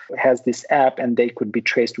of, has this app and they could be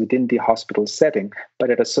traced within the hospital setting. But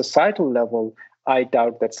at a societal level, I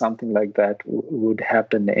doubt that something like that would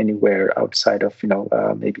happen anywhere outside of,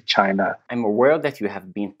 maybe China. I'm aware that you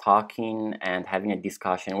have been talking and having a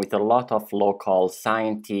discussion with a lot of local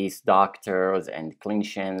scientists, doctors, and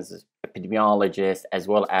clinicians, epidemiologists, as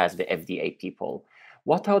well as the FDA people.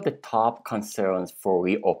 What are the top concerns for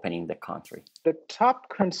reopening the country? The top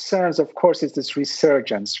concerns, of course, is this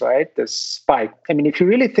resurgence, right? The spike. I mean, if you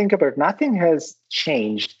really think about it, nothing has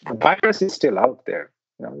changed. The virus is still out there.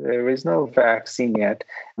 There is no vaccine yet.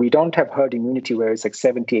 We don't have herd immunity where it's like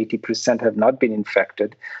 70, 80% have not been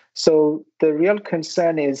infected. So the real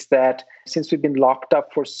concern is that since we've been locked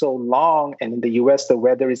up for so long, and in the US, the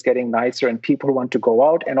weather is getting nicer and people want to go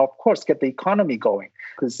out and, of course, get the economy going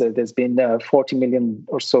because there's been 40 million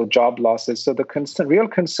or so job losses. So the real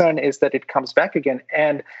concern is that it comes back again.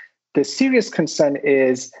 And the serious concern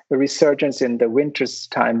is the resurgence in the winter's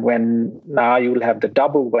time when now you will have the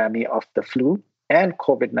double whammy of the flu and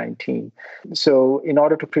COVID-19. So in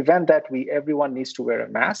order to prevent that, everyone needs to wear a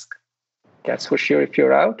mask. That's for sure if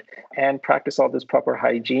you're out, and practice all this proper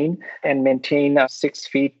hygiene and maintain 6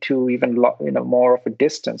 feet to even more of a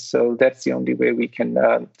distance. So that's the only way we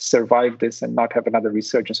can survive this and not have another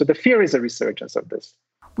resurgence. So the fear is a resurgence of this.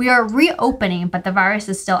 We are reopening, but the virus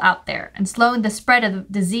is still out there, and slowing the spread of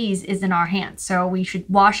the disease is in our hands. So we should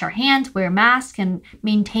wash our hands, wear masks, and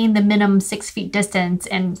maintain the minimum 6 feet distance,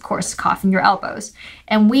 and of course, cough in your elbows.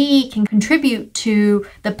 And we can contribute to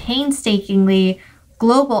the painstakingly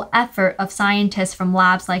global effort of scientists from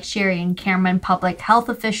labs like Sherry and Cameron, public health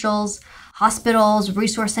officials, hospitals,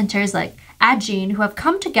 resource centers like Adgene, who have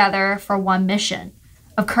come together for one mission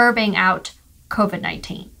of curbing out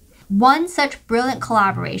COVID-19. One such brilliant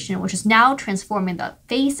collaboration, which is now transforming the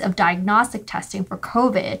face of diagnostic testing for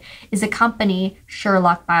COVID, is the company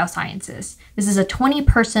Sherlock Biosciences. This is a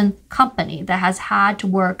 20-person company that has had to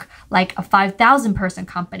work like a 5,000-person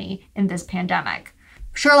company in this pandemic.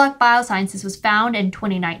 Sherlock Biosciences was founded in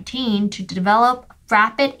 2019 to develop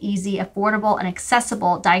rapid, easy, affordable, and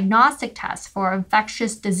accessible diagnostic tests for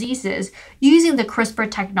infectious diseases using the CRISPR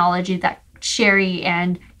technology that Sherry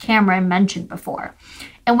and Cameron mentioned before.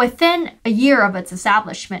 And within a year of its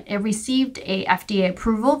establishment, it received a FDA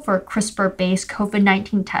approval for a CRISPR-based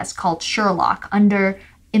COVID-19 test called Sherlock under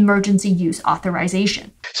emergency use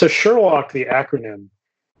authorization. So Sherlock, the acronym,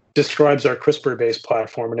 describes our CRISPR-based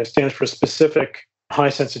platform, and it stands for specific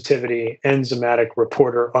high-sensitivity enzymatic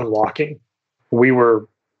reporter unlocking. We were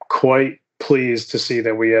quite pleased to see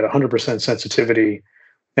that we had 100% sensitivity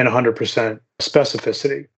and 100%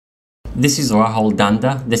 specificity. This is Rahul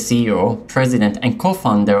Danda, the CEO, president, and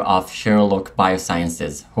co-founder of Sherlock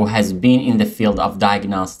Biosciences, who has been in the field of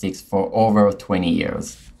diagnostics for over 20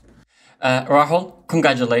 years. Rahul,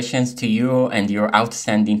 congratulations to you and your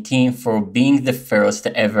outstanding team for being the first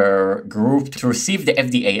ever group to receive the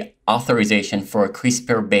FDA authorization for a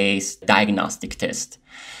CRISPR-based diagnostic test.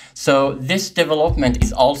 So this development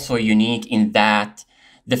is also unique in that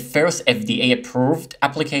the first FDA-approved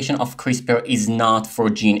application of CRISPR is not for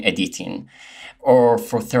gene editing or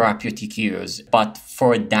for therapeutic use, but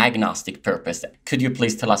for a diagnostic purpose. Could you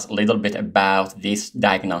please tell us a little bit about this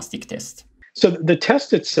diagnostic test? So the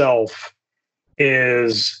test itself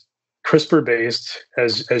is CRISPR-based,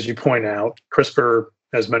 as you point out. CRISPR,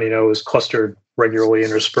 as many know, is clustered regularly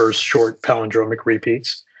interspersed short palindromic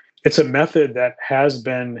repeats. It's a method that has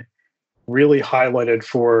been really highlighted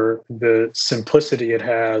for the simplicity it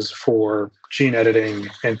has for gene editing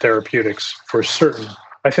and therapeutics for certain.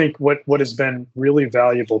 I think what has been really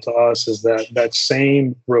valuable to us is that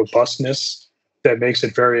same robustness that makes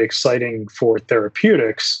it very exciting for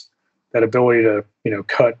therapeutics, that ability to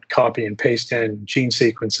cut, copy, and paste in gene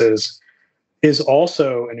sequences, is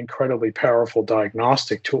also an incredibly powerful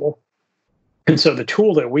diagnostic tool. And so the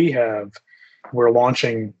tool that we're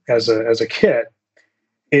launching as a kit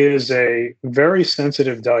is a very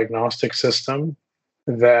sensitive diagnostic system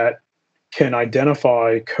that can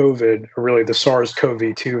identify COVID, or really the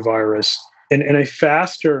SARS-CoV-2 virus, in a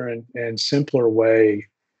faster and simpler way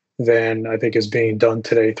than I think is being done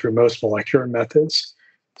today through most molecular methods.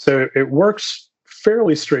 So it works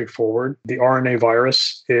fairly straightforward. The RNA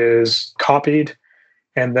virus is copied,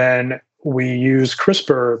 and then we use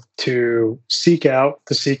CRISPR to seek out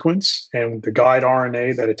the sequence, and the guide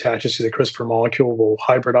RNA that attaches to the CRISPR molecule will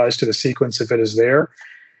hybridize to the sequence if it is there,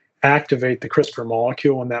 activate the CRISPR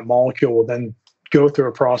molecule, and that molecule will then go through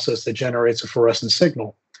a process that generates a fluorescent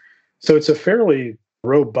signal. So it's a fairly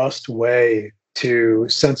robust way to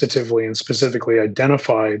sensitively and specifically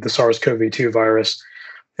identify the SARS-CoV-2 virus.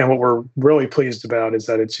 And what we're really pleased about is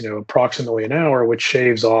that it's approximately an hour, which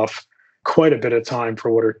shaves off quite a bit of time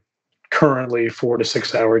for what are currently 4 to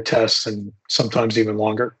 6 hour tests and sometimes even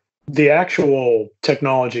longer. The actual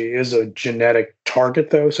technology is a genetic target,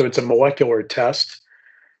 though, so it's a molecular test.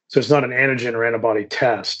 So it's not an antigen or antibody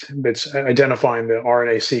test. It's identifying the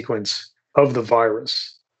RNA sequence of the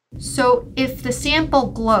virus. So if the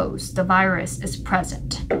sample glows, the virus is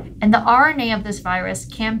present. And the RNA of this virus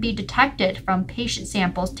can be detected from patient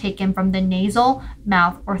samples taken from the nasal,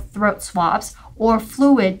 mouth, or throat swabs, or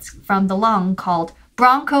fluids from the lung called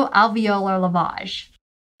bronchoalveolar lavage.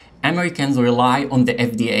 Americans rely on the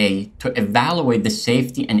FDA to evaluate the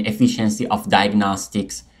safety and efficiency of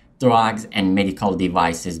diagnostics, drugs, and medical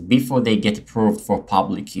devices before they get approved for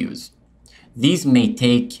public use. These may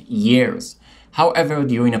take years. However,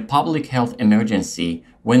 during a public health emergency,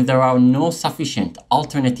 when there are no sufficient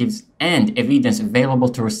alternatives and evidence available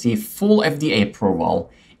to receive full FDA approval,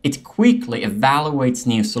 it quickly evaluates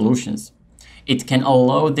new solutions. It can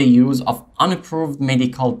allow the use of unapproved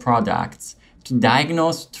medical products to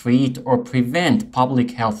diagnose, treat, or prevent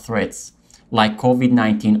public health threats like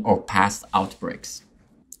COVID-19 or past outbreaks.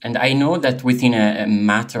 And I know that within a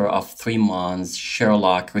matter of 3 months,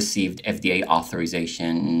 Sherlock received FDA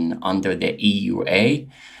authorization under the EUA,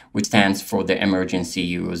 which stands for the Emergency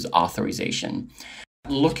Use Authorization.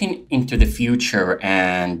 Looking into the future,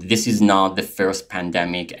 and this is not the first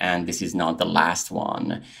pandemic and this is not the last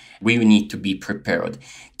one, we need to be prepared.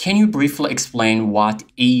 Can you briefly explain what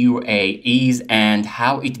EUA is and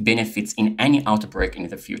how it benefits in any outbreak in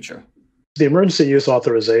the future? The Emergency Use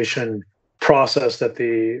Authorization process that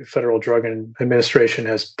the Federal Drug Administration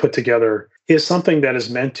has put together is something that is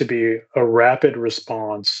meant to be a rapid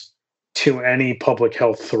response to any public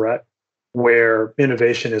health threat where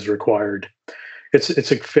innovation is required.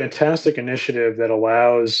 It's a fantastic initiative that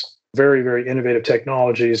allows very, very innovative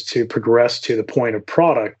technologies to progress to the point of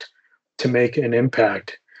product to make an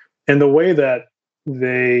impact. And the way that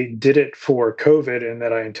they did it for COVID, and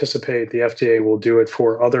that I anticipate the FDA will do it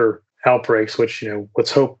for other outbreaks, which,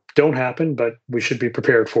 let's hope don't happen, but we should be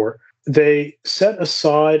prepared for. They set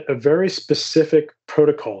aside a very specific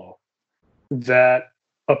protocol that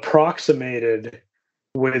approximated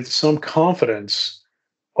with some confidence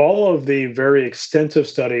all of the very extensive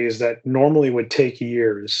studies that normally would take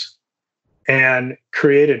years, and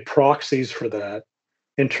created proxies for that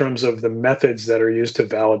in terms of the methods that are used to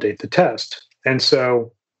validate the test. And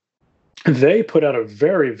so they put out a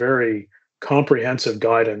very, very comprehensive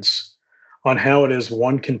guidance on how it is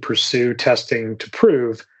one can pursue testing to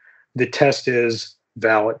prove the test is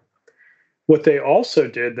valid. What they also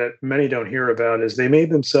did that many don't hear about is they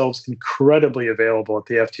made themselves incredibly available at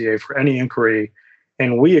the FDA for any inquiry.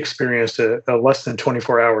 And we experienced a less than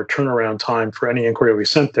 24-hour turnaround time for any inquiry we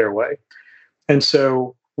sent their way. And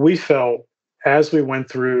so we felt as we went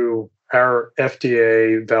through our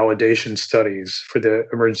FDA validation studies for the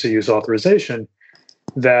emergency use authorization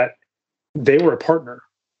that they were a partner.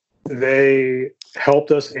 They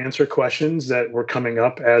helped us answer questions that were coming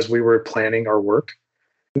up as we were planning our work.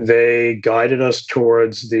 They guided us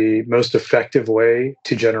towards the most effective way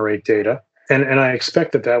to generate data. And I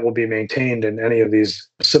expect that will be maintained in any of these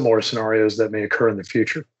similar scenarios that may occur in the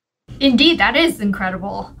future. Indeed, that is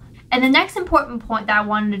incredible. And the next important point that I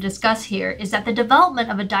wanted to discuss here is that the development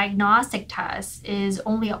of a diagnostic test is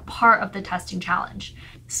only a part of the testing challenge.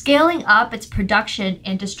 Scaling up its production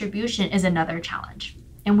and distribution is another challenge.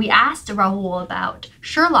 And we asked Rahul about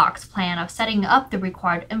Sherlock's plan of setting up the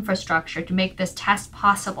required infrastructure to make this test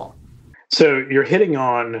possible. So you're hitting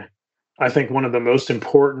on, I think, one of the most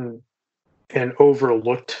important and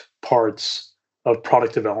overlooked parts of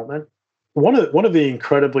product development. One of the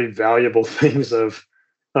incredibly valuable things of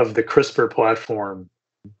the CRISPR platform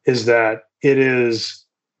is that it is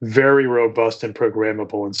very robust and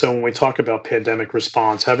programmable. And so when we talk about pandemic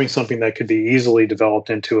response, having something that could be easily developed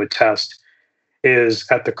into a test is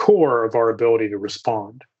at the core of our ability to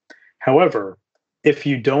respond. However, if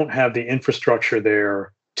you don't have the infrastructure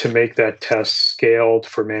there to make that test scaled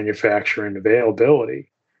for manufacturing availability,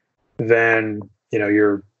 then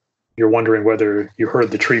you're wondering whether you heard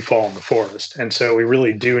the tree fall in the forest. And so we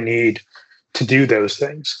really do need to do those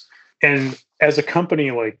things. And as a company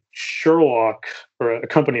like Sherlock, or a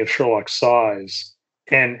company of Sherlock's size,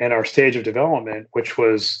 and our stage of development, which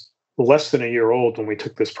was less than a year old when we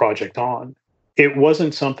took this project on, it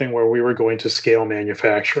wasn't something where we were going to scale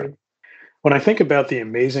manufacturing. When I think about the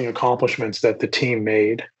amazing accomplishments that the team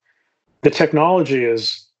made, the technology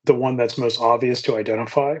is the one that's most obvious to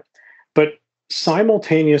identify. But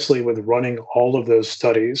simultaneously with running all of those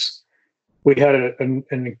studies, we had an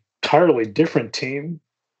entirely different team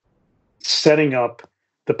setting up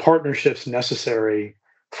the partnerships necessary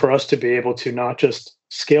for us to be able to not just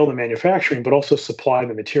scale the manufacturing, but also supply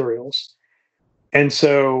the materials. And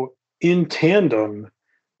so in tandem,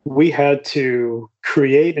 we had to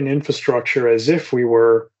create an infrastructure as if we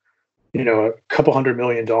were, a couple $100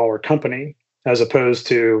 million company, as opposed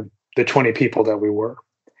to the 20 people that we were.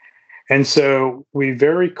 And so we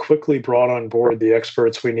very quickly brought on board the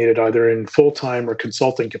experts we needed, either in full-time or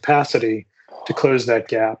consulting capacity, to close that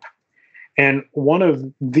gap. And one of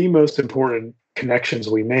the most important connections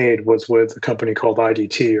we made was with a company called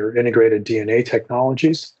IDT, or Integrated DNA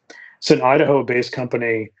Technologies. It's an Idaho-based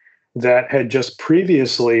company that had just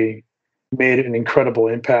previously made an incredible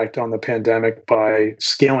impact on the pandemic by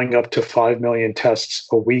scaling up to 5 million tests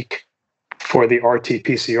a week for the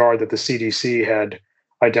RT-PCR that the CDC had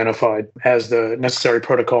identified as the necessary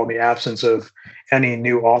protocol in the absence of any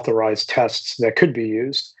new authorized tests that could be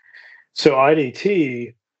used. So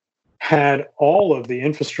IDT had all of the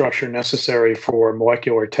infrastructure necessary for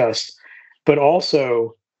molecular tests, but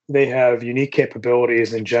also they have unique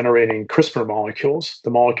capabilities in generating CRISPR molecules, the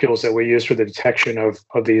molecules that we use for the detection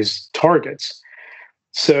of these targets.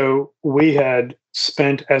 So we had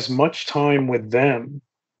spent as much time with them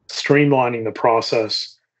streamlining the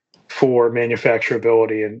process for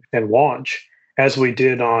manufacturability and launch as we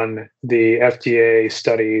did on the FDA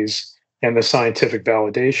studies and the scientific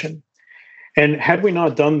validation. And had we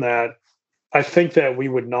not done that, I think that we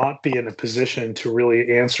would not be in a position to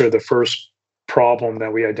really answer the first problem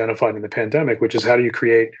that we identified in the pandemic, which is how do you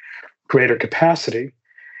create greater capacity?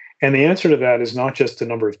 And the answer to that is not just the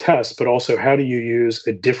number of tests, but also how do you use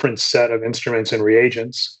a different set of instruments and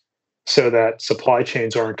reagents so that supply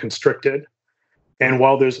chains aren't constricted. And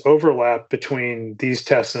while there's overlap between these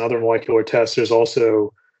tests and other molecular tests, there's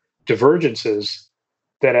also divergences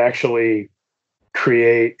that actually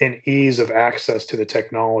create an ease of access to the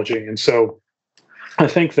technology. And so I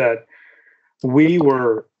think that we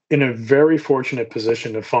were in a very fortunate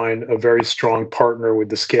position to find a very strong partner with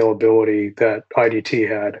the scalability that IDT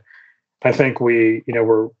had. I think we,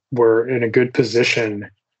 were in a good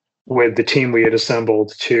position with the team we had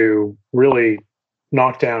assembled to really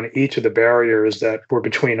knock down each of the barriers that were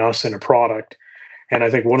between us and a product. And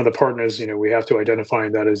I think one of the partners, we have to identify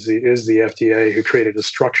that is the FDA, who created a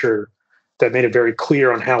structure that made it very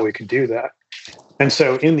clear on how we could do that. And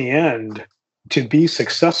so in the end, to be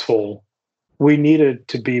successful, we needed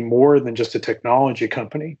to be more than just a technology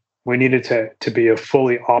company. We needed to be a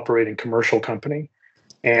fully operating commercial company.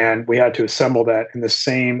 And we had to assemble that in the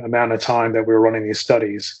same amount of time that we were running these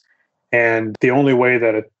studies. And the only way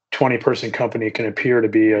that a 20-person company can appear to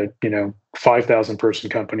be a 5,000 person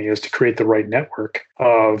company is to create the right network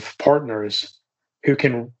of partners who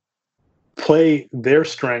can play their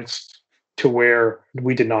strengths to where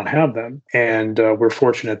we did not have them. And we're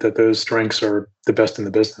fortunate that those strengths are the best in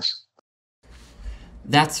the business.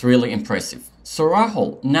 That's really impressive. So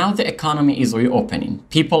Rahul, now the economy is reopening.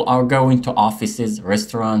 People are going to offices,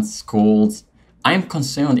 restaurants, schools. I'm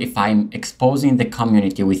concerned if I'm exposing the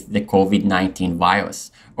community with the COVID-19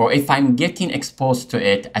 virus, or if I'm getting exposed to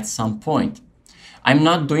it at some point. I'm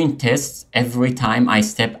not doing tests every time I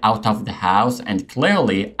step out of the house, and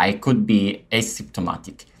clearly I could be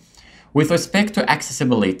asymptomatic. With respect to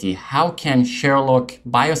accessibility, how can Sherlock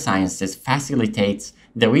Biosciences facilitate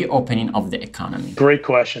the reopening of the economy? Great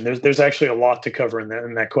question. There's actually a lot to cover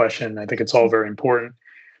in that question. I think it's all very important.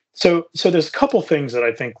 So there's a couple things that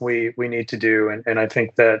I think we need to do, and I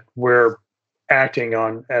think that we're acting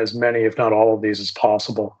on as many, if not all of these as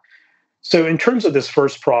possible. So in terms of this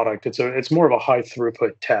first product, it's more of a high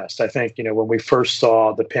throughput test. I think, when we first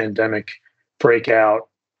saw the pandemic break out,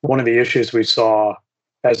 one of the issues we saw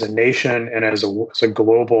as a nation and as a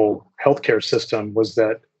global healthcare system was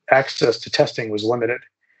that access to testing was limited.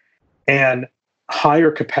 And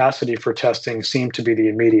higher capacity for testing seemed to be the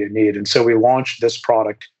immediate need. And so we launched this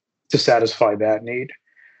product to satisfy that need.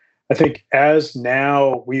 I think as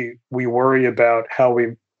now we worry about how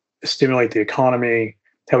we stimulate the economy,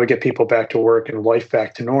 how we get people back to work and life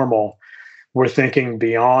back to normal, we're thinking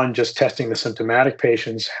beyond just testing the symptomatic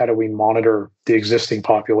patients, how do we monitor the existing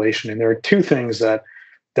population? And there are two things that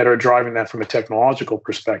are driving that from a technological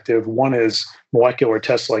perspective. One is molecular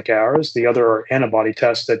tests like ours. The other are antibody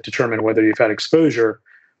tests that determine whether you've had exposure,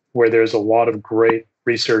 where there's a lot of great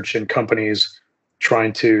research and companies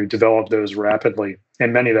trying to develop those rapidly,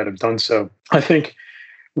 and many that have done so. I think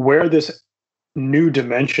where this new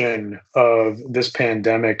dimension of this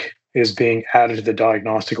pandemic is being added to the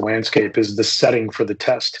diagnostic landscape is the setting for the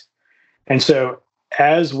test. And so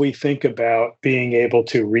as we think about being able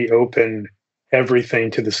to reopen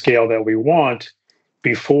everything to the scale that we want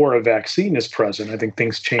before a vaccine is present, I think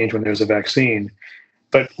things change when there's a vaccine.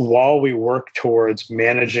 But while we work towards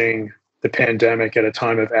managing the pandemic at a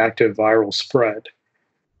time of active viral spread,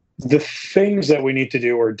 the things that we need to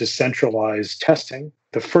do are decentralized testing.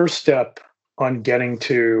 The first step on getting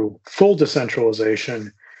to full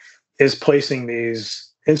decentralization is placing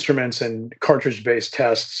these instruments and cartridge-based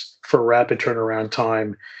tests for rapid turnaround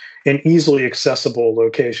time in easily accessible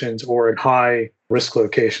locations or in high-risk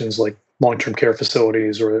locations like long-term care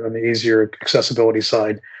facilities, or on the easier accessibility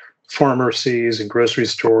side, pharmacies and grocery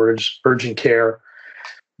stores, urgent care.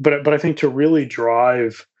 But I think to really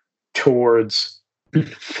drive towards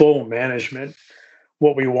full management,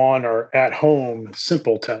 what we want are at-home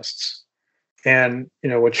simple tests. And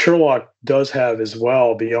what Sherlock does have as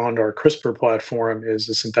well, beyond our CRISPR platform, is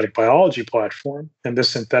a synthetic biology platform. And this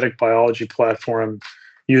synthetic biology platform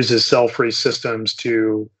uses cell-free systems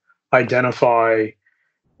to identify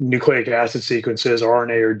nucleic acid sequences,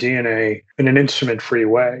 RNA or DNA, in an instrument-free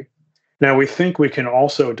way. Now, we think we can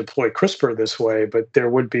also deploy CRISPR this way, but there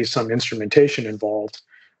would be some instrumentation involved.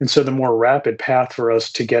 And so the more rapid path for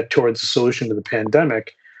us to get towards a solution to the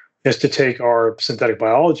pandemic is to take our synthetic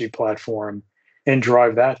biology platform and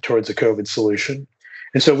drive that towards a COVID solution.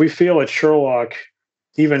 And so we feel at Sherlock,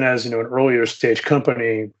 even as an earlier stage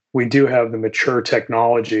company, we do have the mature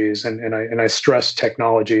technologies, and I stress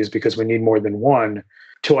technologies because we need more than one,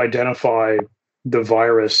 to identify the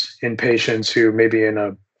virus in patients who may be in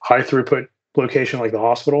a high throughput location like the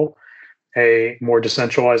hospital, a more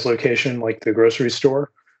decentralized location like the grocery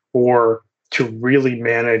store, or to really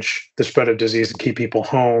manage the spread of disease and keep people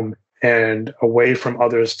home and away from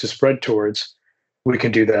others to spread towards. We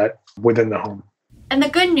can do that within the home. And the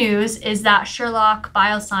good news is that Sherlock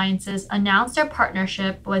Biosciences announced their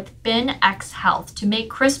partnership with BinX Health to make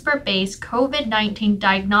CRISPR-based COVID-19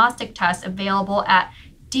 diagnostic tests available at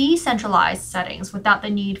decentralized settings without the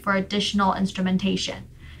need for additional instrumentation.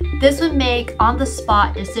 This would make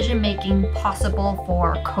on-the-spot decision-making possible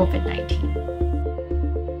for COVID-19.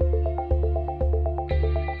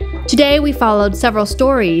 Today, we followed several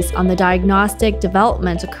stories on the diagnostic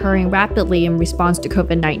developments occurring rapidly in response to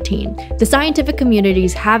COVID-19. The scientific community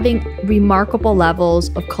is having remarkable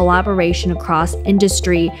levels of collaboration across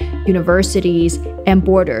industry, universities, and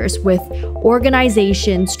borders, with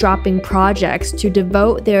organizations dropping projects to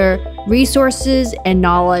devote their resources, and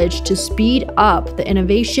knowledge to speed up the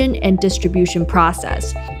innovation and distribution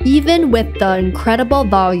process. Even with the incredible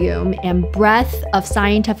volume and breadth of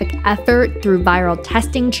scientific effort through viral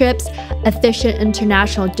testing chips, efficient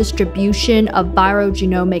international distribution of viral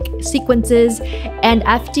genomic sequences, and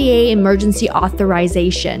FDA emergency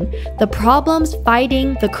authorization, the problems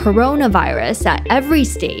fighting the coronavirus at every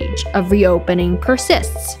stage of reopening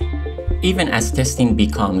persists. Even as testing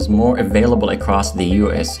becomes more available across the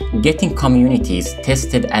US, getting communities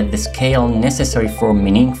tested at the scale necessary for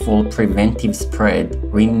meaningful preventive spread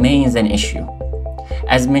remains an issue.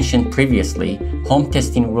 As mentioned previously, home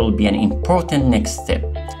testing will be an important next step,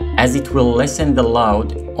 as it will lessen the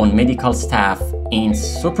load on medical staff in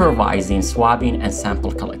supervising swabbing and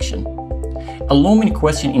sample collection. A looming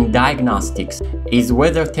question in diagnostics is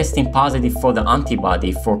whether testing positive for the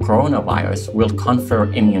antibody for coronavirus will confer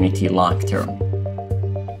immunity long-term.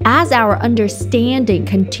 As our understanding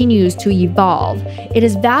continues to evolve, it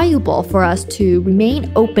is valuable for us to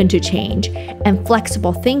remain open to change and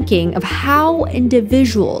flexible thinking of how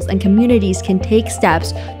individuals and communities can take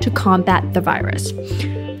steps to combat the virus.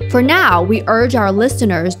 For now, we urge our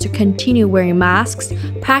listeners to continue wearing masks,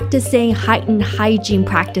 practicing heightened hygiene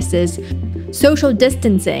practices, social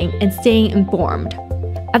distancing, and staying informed.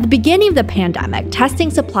 At the beginning of the pandemic, testing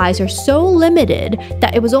supplies are so limited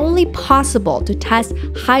that it was only possible to test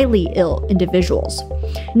highly ill individuals.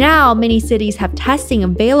 Now, many cities have testing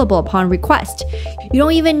available upon request. You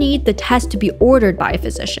don't even need the test to be ordered by a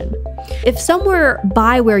physician. If somewhere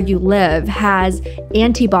by where you live has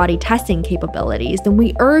antibody testing capabilities, then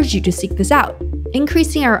we urge you to seek this out.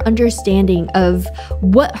 Increasing our understanding of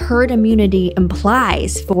what herd immunity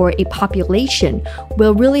implies for a population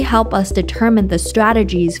will really help us determine the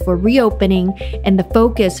strategies for reopening and the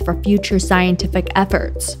focus for future scientific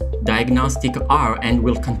efforts. Diagnostics are and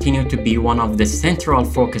will continue to be one of the central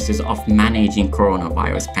focuses of managing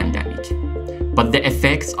coronavirus pandemic. But the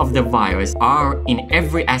effects of the virus are in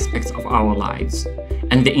every aspect of our lives,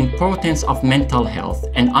 and the importance of mental health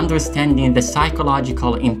and understanding the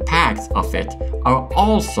psychological impacts of it are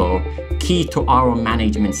also key to our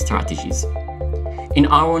management strategies. In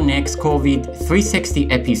our next COVID 360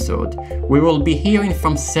 episode, we will be hearing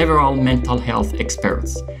from several mental health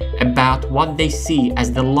experts about what they see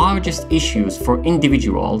as the largest issues for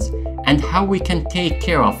individuals and how we can take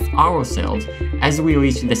care of ourselves as we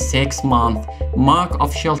reach the 6-month mark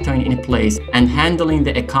of sheltering in place and handling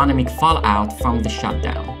the economic fallout from the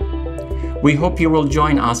shutdown. We hope you will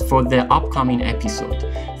join us for the upcoming episode.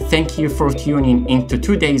 Thank you for tuning into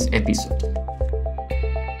today's episode.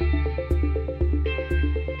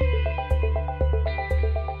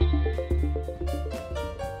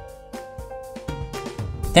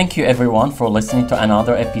 Thank you everyone for listening to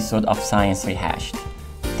another episode of Science Rehashed.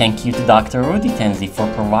 Thank you to Dr. Rudy Tenzi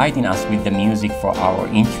for providing us with the music for our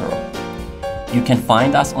intro. You can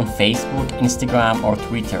find us on Facebook, Instagram, or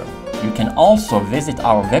Twitter. You can also visit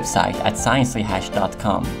our website at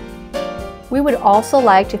sciencerehash.com. We would also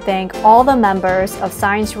like to thank all the members of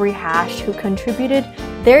Science Rehashed who contributed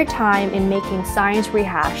their time in making Science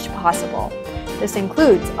Rehashed possible. This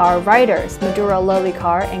includes our writers, Madura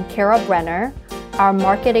Lolikar and Kara Brenner, our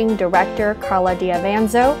marketing director, Carla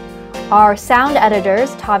Diavanzo, our sound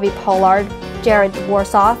editors, Tavi Pollard, Jared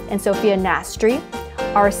Warsoff, and Sophia Nastri,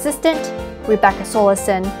 our assistant, Rebecca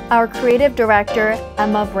Solison, our creative director,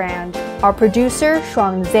 Emma Brand, our producer,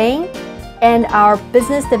 Shuang Zhang, and our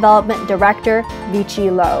business development director, Vici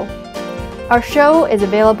Lo. Our show is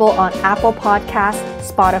available on Apple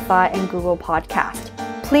Podcasts, Spotify, and Google Podcasts.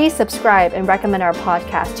 Please subscribe and recommend our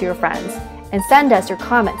podcast to your friends, and send us your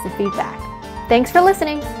comments and feedback. Thanks for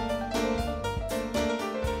listening.